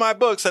 go buy my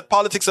books at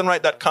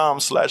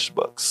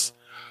politicsdoneright.com/books.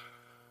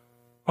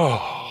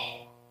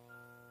 Oh,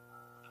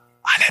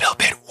 a little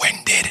bit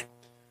winded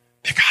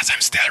because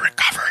I'm still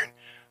recovering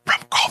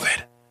from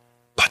COVID.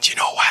 But you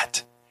know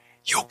what?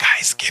 You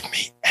guys give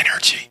me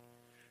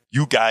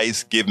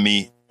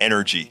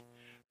energy.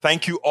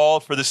 Thank you all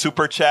for the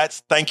super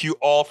chats. Thank you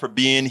all for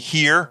being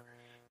here.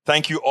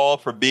 Thank you all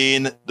for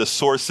being the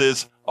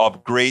sources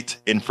of great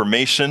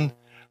information.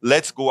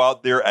 Let's go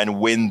out there and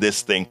win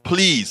this thing.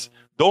 Please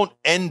don't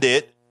end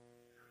it.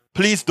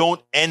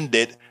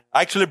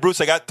 Actually,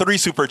 Bruce, I got 3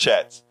 super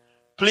chats.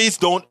 Please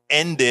don't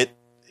end it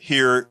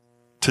here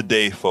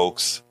today,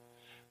 folks.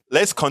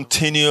 Let's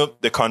continue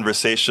the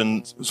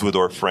conversations with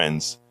our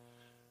friends.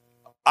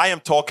 I am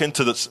talking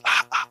to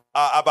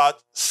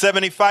about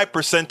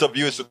 75% of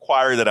you is the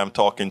choir that I'm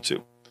talking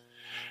to.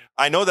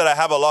 I know that I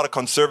have a lot of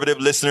conservative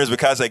listeners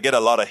because I get a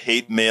lot of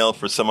hate mail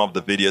for some of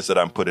the videos that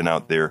I'm putting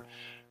out there.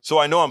 So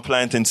I know I'm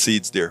planting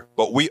seeds there,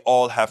 but we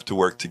all have to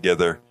work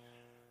together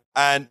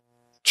and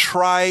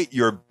try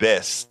your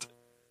best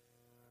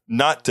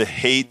not to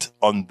hate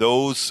on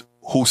those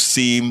who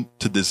seem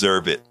to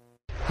deserve it.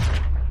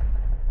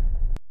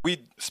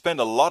 We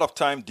spend a lot of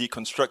time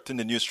deconstructing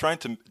the news, trying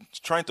to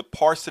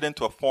parse it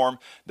into a form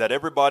that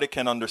everybody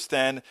can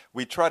understand.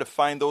 We try to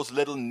find those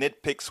little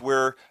nitpicks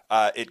where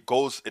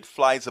it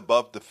flies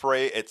above the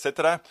fray,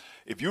 etc.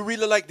 If you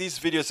really like these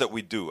videos that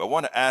we do, I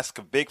want to ask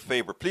a big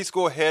favor. Please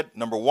go ahead.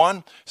 Number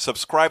 1,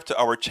 subscribe to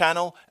our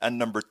channel. And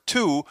number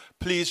 2,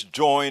 please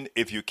join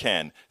if you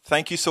can.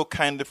 Thank you so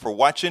kindly for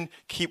watching.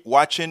 Keep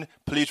watching.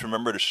 Please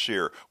remember to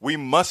share. We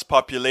must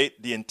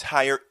populate the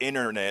entire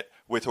internet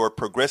with our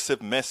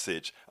progressive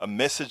message, a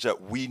message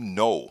that we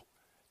know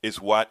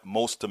is what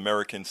most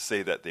Americans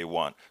say that they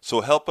want.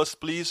 So help us,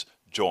 please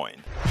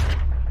join.